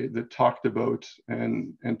yesterday that talked about,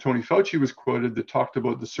 and Tony Fauci was quoted, that talked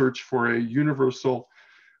about the search for a universal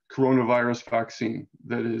coronavirus vaccine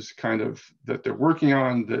that is kind of, that they're working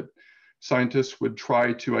on, that scientists would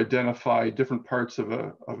try to identify different parts of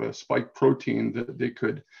a spike protein that they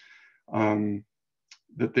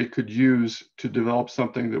could use to develop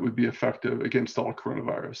something that would be effective against all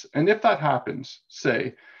coronavirus. And if that happens,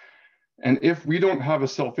 say, and if we don't have a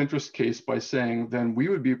self-interest case by saying, then we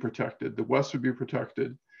would be protected, the West would be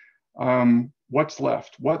protected, what's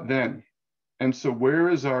left? What then? And so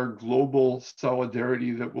where is our global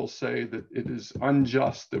solidarity that will say that it is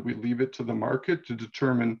unjust that we leave it to the market to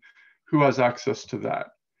determine who has access to that?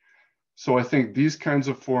 So I think these kinds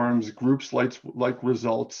of forums, groups like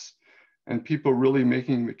Results, and people really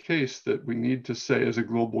making the case that we need to say as a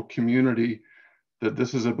global community that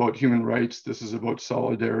this is about human rights, this is about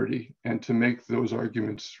solidarity, and to make those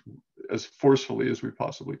arguments as forcefully as we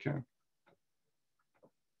possibly can.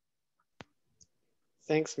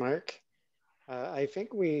 Thanks, Mark. I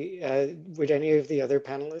think would any of the other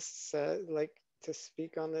panelists like to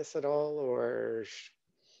speak on this at all, or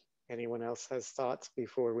anyone else has thoughts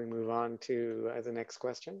before we move on to the next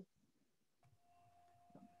question?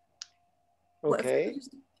 Okay.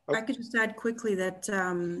 Well, I could just add quickly that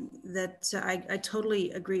I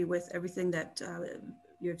totally agree with everything that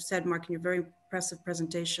you've said, Mark, in your very impressive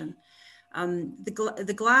presentation.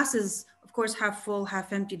 The glass is, of course, half full,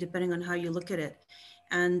 half empty, depending on how you look at it.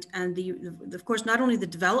 And of course, not only the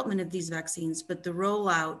development of these vaccines, but the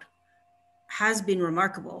rollout has been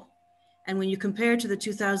remarkable. And when you compare to the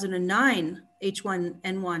 2009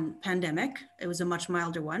 H1N1 pandemic, it was a much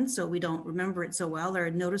milder one, so we don't remember it so well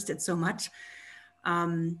or noticed it so much.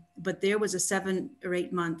 But there was a 7 or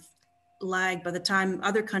 8 month lag by the time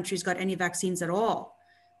other countries got any vaccines at all.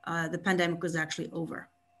 The pandemic was actually over.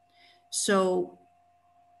 So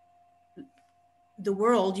the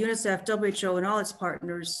world, UNICEF, WHO, and all its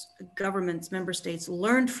partners, governments, member states,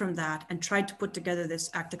 learned from that and tried to put together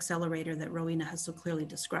this ACT accelerator that Rowena has so clearly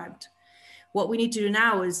described. What we need to do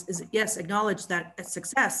now is yes, acknowledge that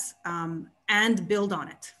success and build on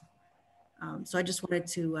it. So I just wanted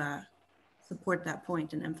to support that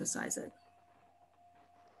point and emphasize it.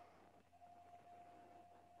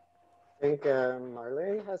 I think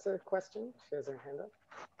Marley has a question. She has her hand up.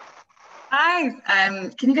 Hi,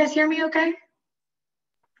 can you guys hear me okay?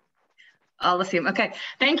 I'll assume. Okay,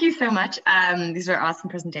 thank you so much. These are awesome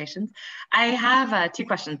presentations. I have 2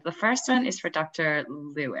 questions. The first one is for Dr.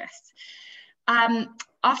 Lewis.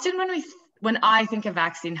 Often when I think of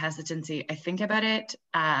vaccine hesitancy, I think about it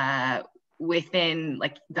within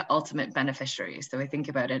like the ultimate beneficiaries. So I think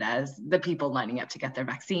about it as the people lining up to get their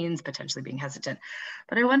vaccines, potentially being hesitant.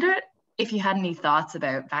 But I wonder if you had any thoughts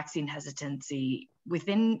about vaccine hesitancy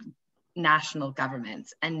within national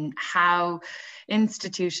governments and how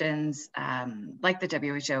institutions like the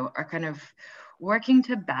WHO are kind of working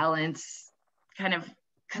to balance kind of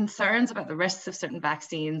concerns about the risks of certain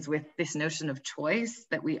vaccines with this notion of choice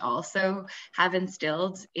that we also have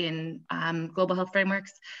instilled in global health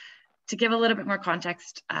frameworks. To give a little bit more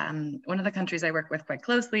context, one of the countries I work with quite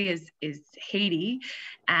closely is Haiti.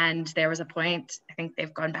 And there was a point, I think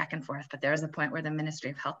they've gone back and forth, but there was a point where the Ministry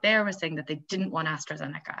of Health there was saying that they didn't want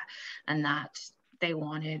AstraZeneca and that they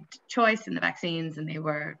wanted choice in the vaccines, and they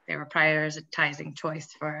were prioritizing choice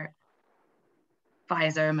for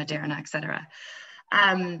Pfizer, Moderna, et cetera.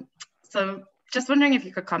 So just wondering if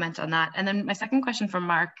you could comment on that. And then my second question for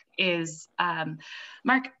Mark is,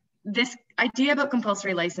 Mark, this idea about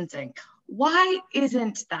compulsory licensing, why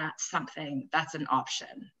isn't that something that's an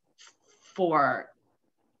option for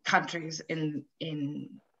countries in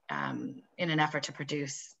an effort to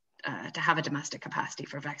produce, to have a domestic capacity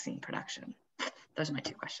for vaccine production? Those are my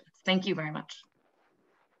 2 questions. Thank you very much.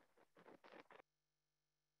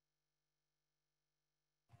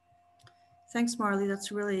 Thanks, Marley.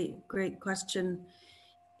 That's a really great question.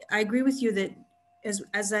 I agree with you that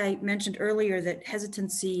as I mentioned earlier, that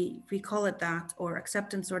hesitancy, if we call it that, or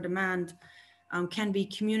acceptance or demand, can be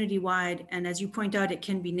community-wide. And as you point out, it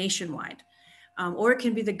can be nationwide, or it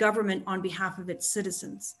can be the government on behalf of its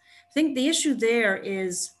citizens. I think the issue there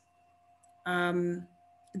is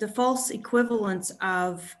the false equivalence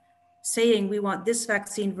of saying we want this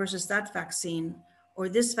vaccine versus that vaccine, or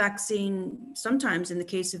this vaccine, sometimes in the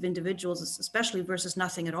case of individuals, especially versus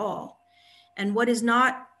nothing at all. And what is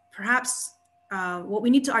not perhaps what we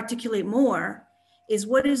need to articulate more is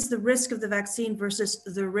what is the risk of the vaccine versus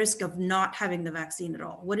the risk of not having the vaccine at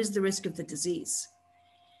all? What is the risk of the disease?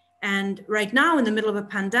 And right now, in the middle of a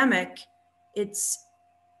pandemic, it's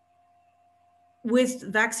with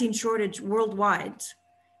vaccine shortage worldwide,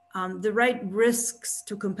 the right risks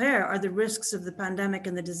to compare are the risks of the pandemic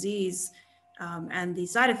and the disease and the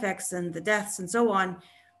side effects and the deaths and so on.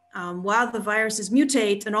 While the viruses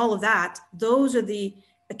mutate and all of that, those are the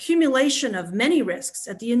accumulation of many risks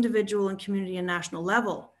at the individual and community and national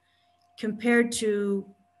level compared to,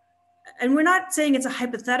 and we're not saying it's a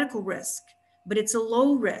hypothetical risk, but it's a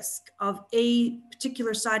low risk of a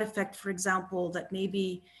particular side effect, for example, that may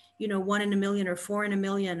be, 1 in a million or 4 in a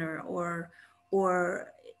million or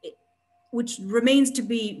which remains to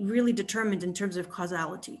be really determined in terms of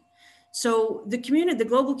causality. So the community, the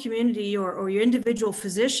global community or your individual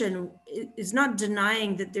physician is not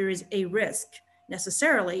denying that there is a risk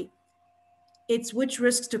necessarily. It's which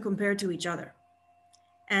risks to compare to each other.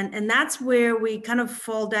 And that's where we kind of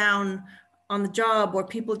fall down on the job, or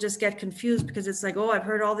people just get confused because it's like, oh, I've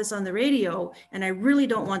heard all this on the radio and I really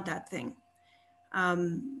don't want that thing.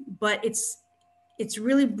 But it's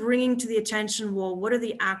really bringing to the attention, well, what are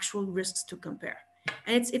the actual risks to compare?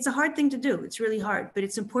 And it's a hard thing to do. It's really hard, but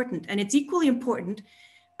it's important. And it's equally important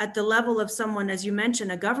at the level of someone, as you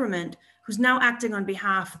mentioned, a government who's now acting on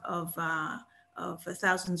behalf of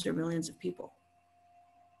thousands or millions of people.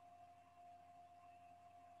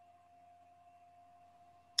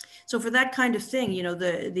 So for that kind of thing,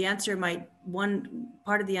 the answer one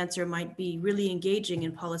part of the answer might be really engaging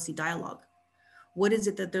in policy dialogue. What is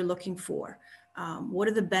it that they're looking for? What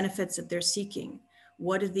are the benefits that they're seeking?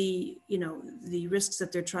 What are the risks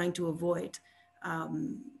that they're trying to avoid?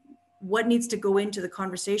 What needs to go into the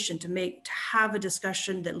conversation to have a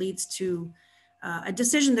discussion that leads to a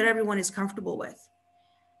decision that everyone is comfortable with?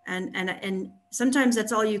 And sometimes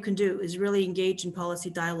that's all you can do, is really engage in policy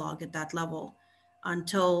dialogue at that level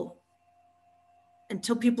until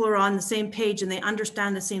people are on the same page and they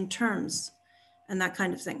understand the same terms and that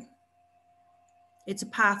kind of thing. It's a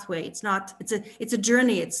pathway. It's a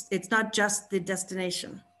journey. It's not just the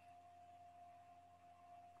destination.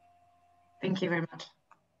 Thank you very much.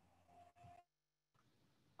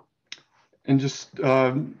 And just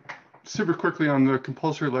super quickly on the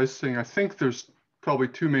compulsory licensing, I think there's probably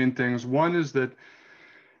two main things. One is that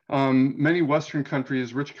many Western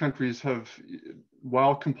countries, rich countries, have,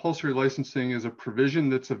 while compulsory licensing is a provision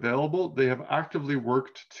that's available, they have actively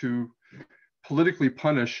worked to politically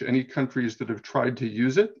punish any countries that have tried to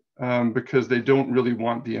use it because they don't really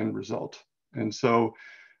want the end result. And so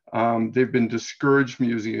they've been discouraged from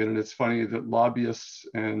using it. And it's funny that lobbyists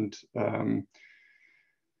and have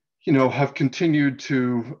continued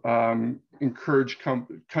to encourage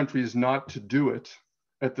countries not to do it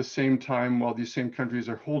at the same time, while these same countries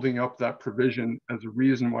are holding up that provision as a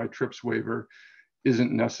reason why TRIPS waiver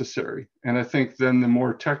isn't necessary. And I think then the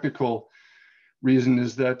more technical reason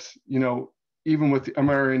is that, even with the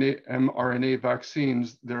mRNA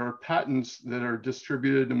vaccines, there are patents that are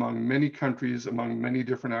distributed among many countries, among many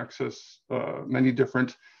different many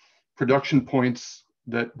different production points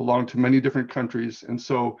that belong to many different countries. And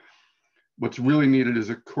so what's really needed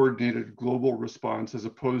is a coordinated global response, as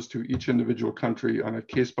opposed to each individual country on a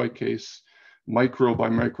case-by-case,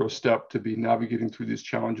 micro-by-micro step to be navigating through these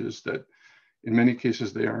challenges that in many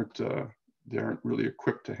cases they aren't really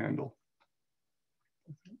equipped to handle.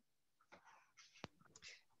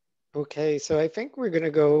 Okay, so I think we're going to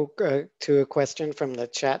go to a question from the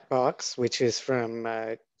chat box, which is from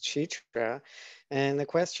Chitra. And the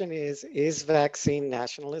question is vaccine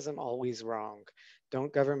nationalism always wrong?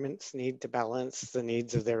 Don't governments need to balance the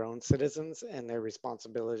needs of their own citizens and their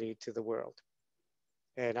responsibility to the world?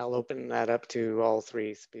 And I'll open that up to all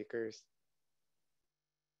three speakers.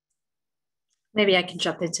 Maybe I can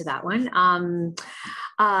jump into that one.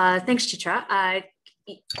 Thanks, Chitra.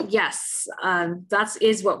 Yes, that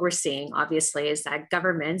is what we're seeing, obviously, is that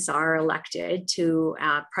governments are elected to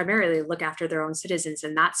primarily look after their own citizens.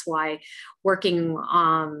 And that's why working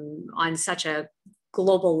on such a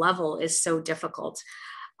global level is so difficult.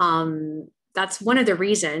 That's one of the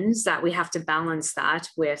reasons that we have to balance that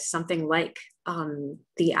with something like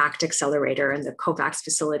the ACT Accelerator and the COVAX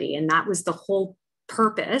facility. And that was the whole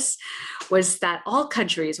purpose, was that all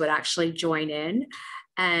countries would actually join in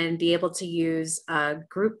and be able to use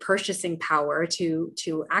group purchasing power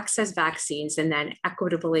to access vaccines and then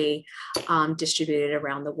equitably distribute it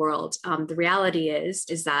around the world. The reality is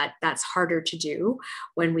that that's harder to do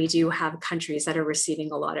when we do have countries that are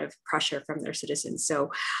receiving a lot of pressure from their citizens.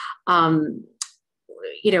 So,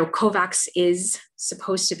 COVAX is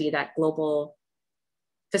supposed to be that global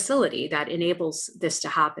facility that enables this to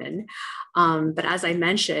happen. But as I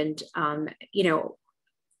mentioned, you know,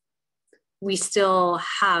 we still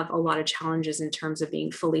have a lot of challenges in terms of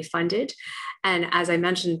being fully funded. And as I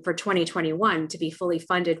mentioned, for 2021, to be fully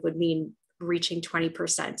funded would mean reaching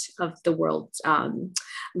 20% of the world's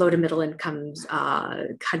low to middle income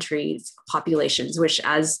countries' populations, which,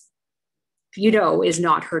 as you know, is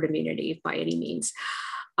not herd immunity by any means.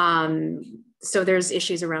 So there's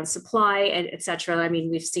issues around supply and et cetera. I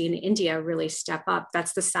mean, we've seen India really step up.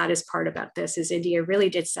 That's the saddest part about this, is India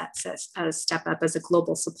really did step up as a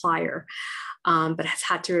global supplier, but has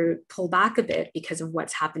had to pull back a bit because of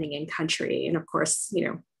what's happening in country. And of course, you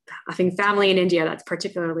know, having family in India, that's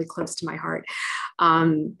particularly close to my heart.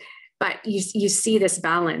 But you see this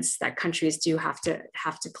balance that countries do have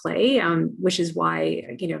to play, which is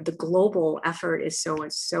why, you know, the global effort is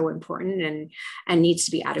so important and needs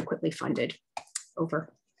to be adequately funded.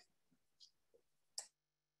 Over.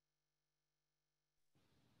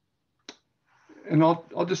 And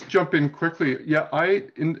I'll just jump in quickly. Yeah,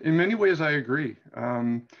 in many ways I agree,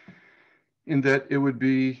 in that it would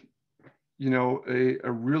be, you know,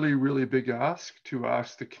 a really, really big ask to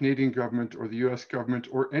ask the Canadian government or the US government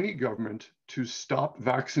or any government to stop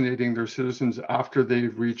vaccinating their citizens after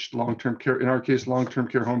they've reached long-term care, in our case, long-term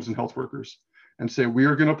care homes and health workers, and say, we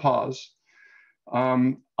are going to pause.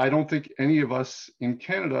 I don't think any of us in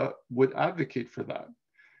Canada would advocate for that.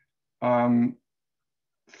 Not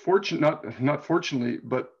fortunately,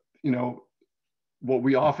 but, you know, what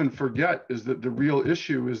we often forget is that the real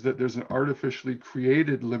issue is that there's an artificially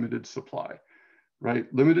created limited supply,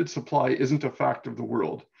 right? Limited supply isn't a fact of the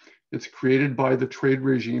world. It's created by the trade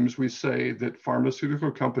regimes. We say that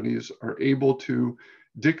pharmaceutical companies are able to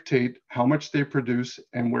dictate how much they produce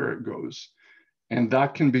and where it goes. And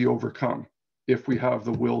that can be overcome if we have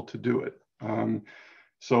the will to do it.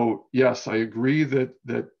 So yes, I agree that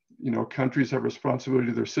you know, countries have responsibility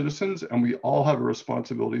to their citizens, and we all have a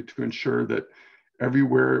responsibility to ensure that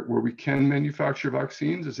everywhere where we can manufacture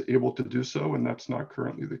vaccines is able to do so, and that's not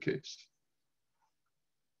currently the case.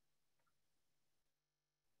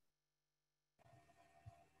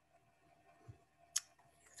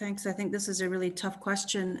 Thanks. I think this is a really tough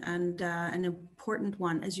question and an important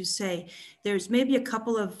one. As you say, there's maybe a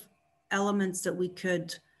couple of elements that we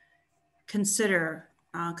could consider,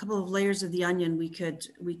 a couple of layers of the onion we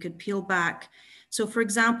could peel back. So for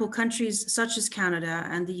example, countries such as Canada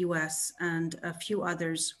and the US and a few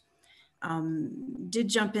others did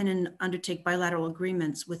jump in and undertake bilateral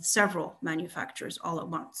agreements with several manufacturers all at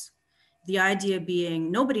once. The idea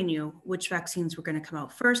being nobody knew which vaccines were going to come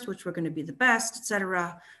out first, which were going to be the best, et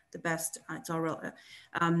cetera. The best, it's all real.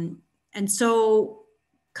 And so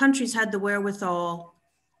countries had the wherewithal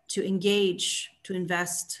to engage, to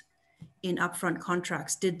invest in upfront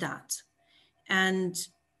contracts, did that. And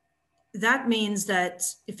that means that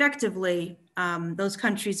effectively, those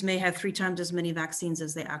countries may have 3 times as many vaccines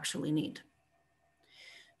as they actually need.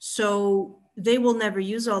 So they will never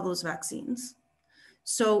use all those vaccines.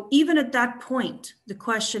 So even at that point, the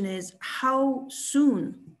question is, how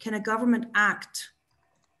soon can a government act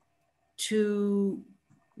to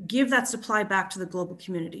give that supply back to the global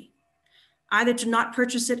community? Either to not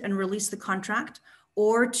purchase it and release the contract,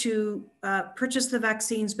 or to purchase the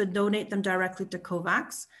vaccines but donate them directly to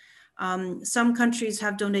COVAX. Some countries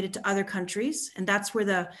have donated to other countries, and that's where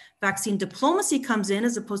the vaccine diplomacy comes in,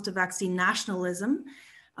 as opposed to vaccine nationalism.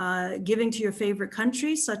 Giving to your favorite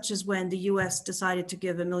country, such as when the US decided to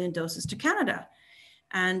give 1 million doses to Canada.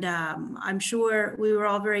 And I'm sure we were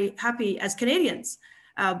all very happy as Canadians.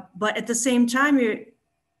 But at the same time, you're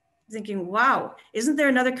thinking, wow, isn't there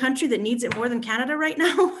another country that needs it more than Canada right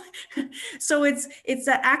now? So it's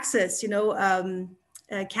that axis, you know,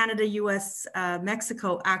 Canada, US,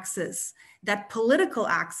 Mexico axis, that political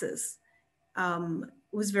axis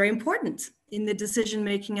was very important in the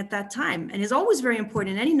decision-making at that time, and is always very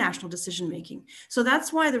important in any national decision-making. So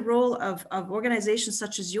that's why the role of organizations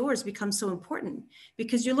such as yours becomes so important,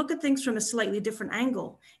 because you look at things from a slightly different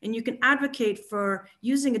angle, and you can advocate for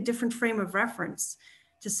using a different frame of reference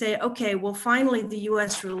to say, okay, well, finally the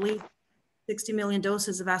US released 60 million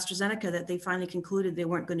doses of AstraZeneca that they finally concluded they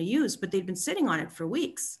weren't going to use, but they'd been sitting on it for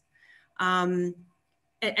weeks.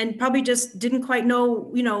 And probably just didn't quite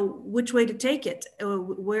know, you know, which way to take it,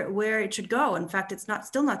 where it should go. In fact, it's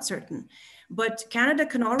still not certain. But Canada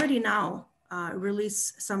can already now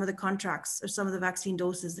release some of the contracts or some of the vaccine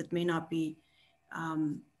doses that may not be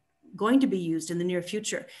going to be used in the near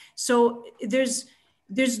future. So there's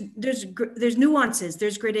nuances,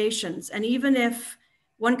 there's gradations, and even if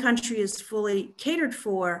one country is fully catered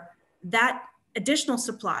for, that additional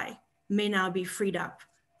supply may now be freed up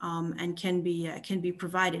and can be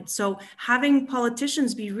provided. So having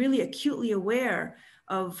politicians be really acutely aware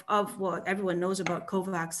of what everyone knows about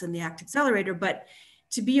COVAX and the ACT Accelerator, but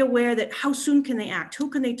to be aware that how soon can they act? Who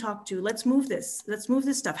can they talk to? Let's move this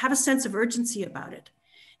stuff. Have a sense of urgency about it.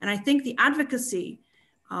 And I think the advocacy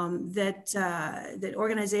that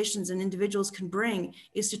organizations and individuals can bring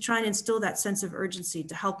is to try and instill that sense of urgency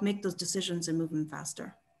to help make those decisions and move them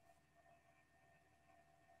faster.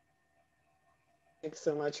 Thanks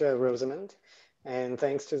so much, Rosamund. And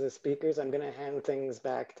thanks to the speakers. I'm going to hand things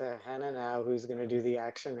back to Hannah now, who's going to do the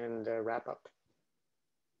action and wrap up.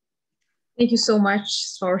 Thank you so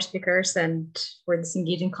much to our speakers and for this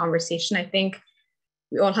engaging conversation. I think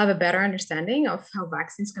we all have a better understanding of how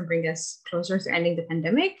vaccines can bring us closer to ending the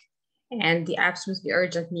pandemic and the absolutely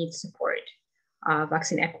urgent need to support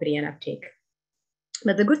vaccine equity and uptake.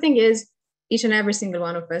 But the good thing is each and every single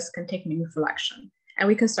one of us can take meaningful action, and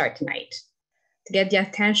we can start tonight to get the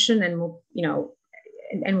attention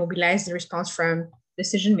and mobilize the response from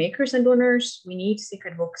decision makers and donors. We need to seek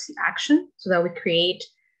advocacy action so that we create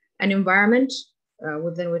an environment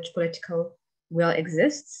within which political will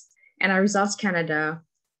exists. And our Results Canada,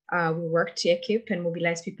 we work to equip and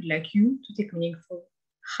mobilize people like you to take meaningful,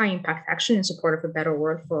 high-impact action in support of a better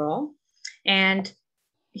world for all. And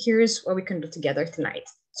here's what we can do together tonight.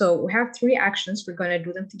 So we have 3 actions. We're going to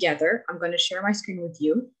do them together. I'm going to share my screen with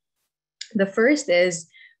you. The first is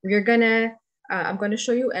I'm going to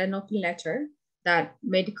show you an open letter that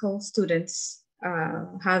medical students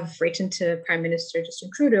have written to Prime Minister Justin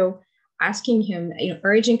Trudeau, asking him,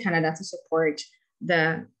 urging Canada to support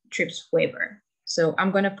the TRIPS waiver. So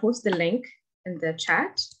I'm going to post the link in the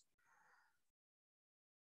chat.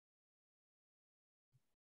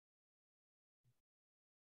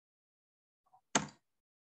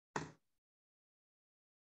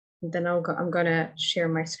 And then I'm going to share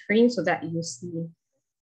my screen so that you see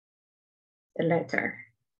the letter.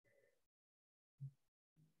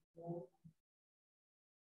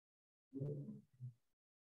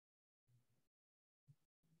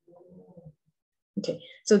 Okay,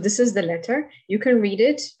 so this is the letter. You can read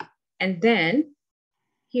it, and then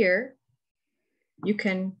here you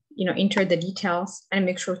can enter the details and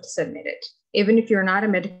make sure to submit it. Even if you're not a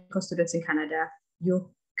medical student in Canada,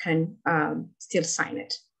 you can still sign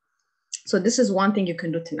it. So this is one thing you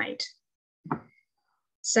can do tonight.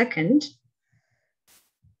 Second,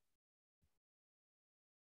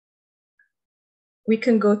 we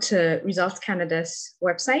can go to Results Canada's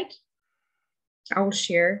website. I will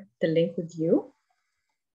share the link with you.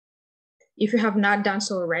 If you have not done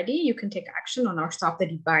so already, you can take action on our Stop the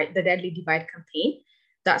Deadly Divide campaign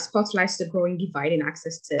that spotlights the growing divide in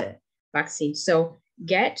access to vaccines. So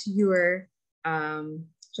get your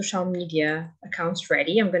social media accounts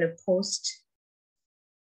ready. I'm going to post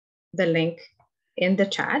the link in the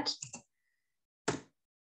chat.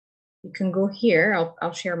 You can go here.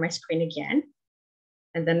 I'll share my screen again,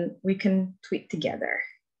 and then we can tweet together.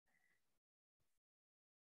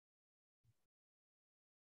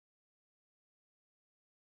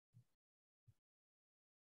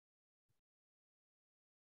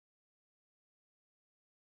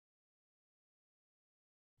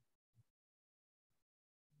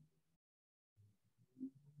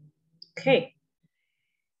 Okay.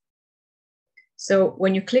 So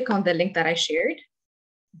when you click on the link that I shared,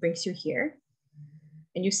 it brings you here.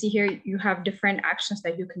 And you see here, you have different actions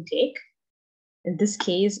that you can take. In this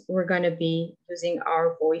case, we're going to be using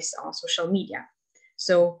our voice on social media.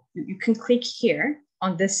 So you can click here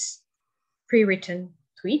on this pre-written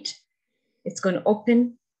tweet. It's going to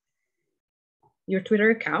open your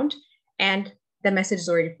Twitter account, and the message is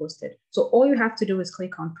already posted. So all you have to do is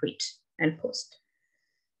click on tweet and post.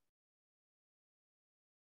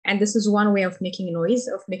 And this is one way of making noise,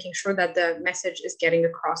 of making sure that the message is getting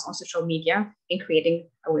across on social media and creating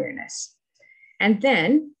awareness. And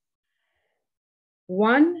then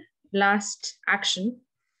one last action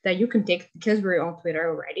that you can take, because we're on Twitter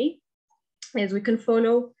already, is we can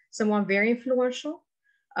follow someone very influential,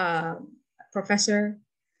 professor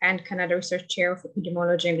and Canada Research Chair of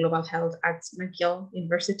Epidemiology and Global Health at McGill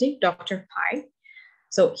University, Dr. Pai.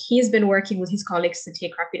 So he's been working with his colleagues to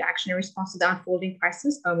take rapid action in response to the unfolding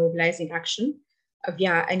crisis by mobilizing action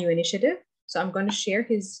via a new initiative. So I'm going to share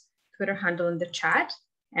his Twitter handle in the chat,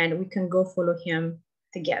 and we can go follow him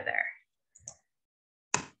together.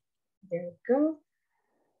 There we go.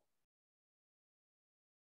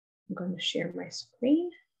 I'm going to share my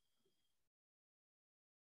screen.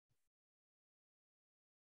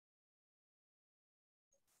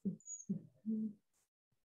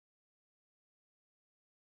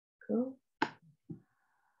 Go.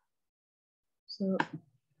 So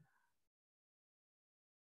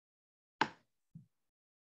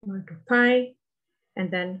Pi,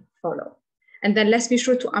 and then follow. And then let's be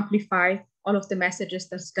sure to amplify all of the messages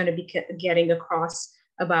that's going to be getting across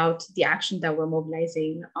about the action that we're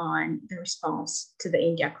mobilizing on the response to the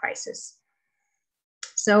India crisis.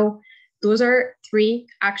 So those are 3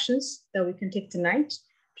 actions that we can take tonight.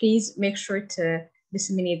 Please make sure to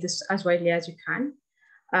disseminate this as widely as you can.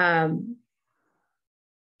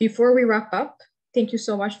 Before we wrap up, thank you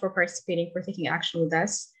so much for participating, for taking action with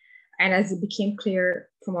us. And as it became clear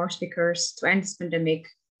from our speakers, to end this pandemic,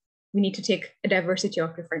 we need to take a diversity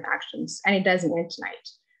of different actions, and it doesn't end tonight.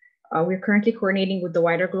 We're currently coordinating with the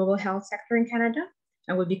wider global health sector in Canada,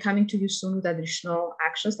 and we'll be coming to you soon with additional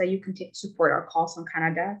actions that you can take to support our calls on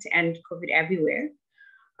Canada to end COVID everywhere.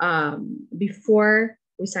 Before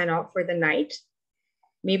we sign off for the night,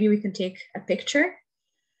 maybe we can take a picture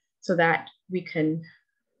so that we can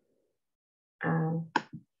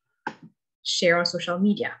share on social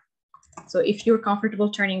media. So if you're comfortable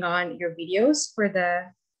turning on your videos for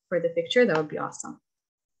the picture, that would be awesome.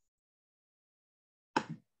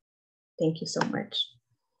 Thank you so much.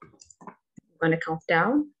 I'm going to count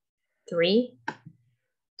down. 3,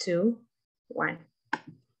 2, 1.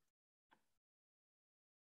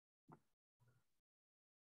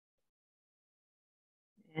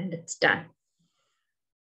 And it's done.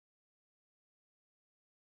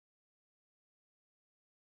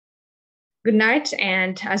 Good night.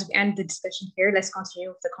 And as we end the discussion here, let's continue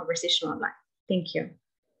with the conversation online. Thank you.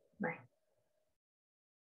 Bye.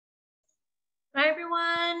 Bye,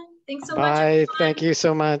 everyone. Thanks so much. Bye. Thank you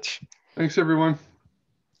so much. Thanks, everyone.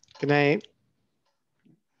 Good night.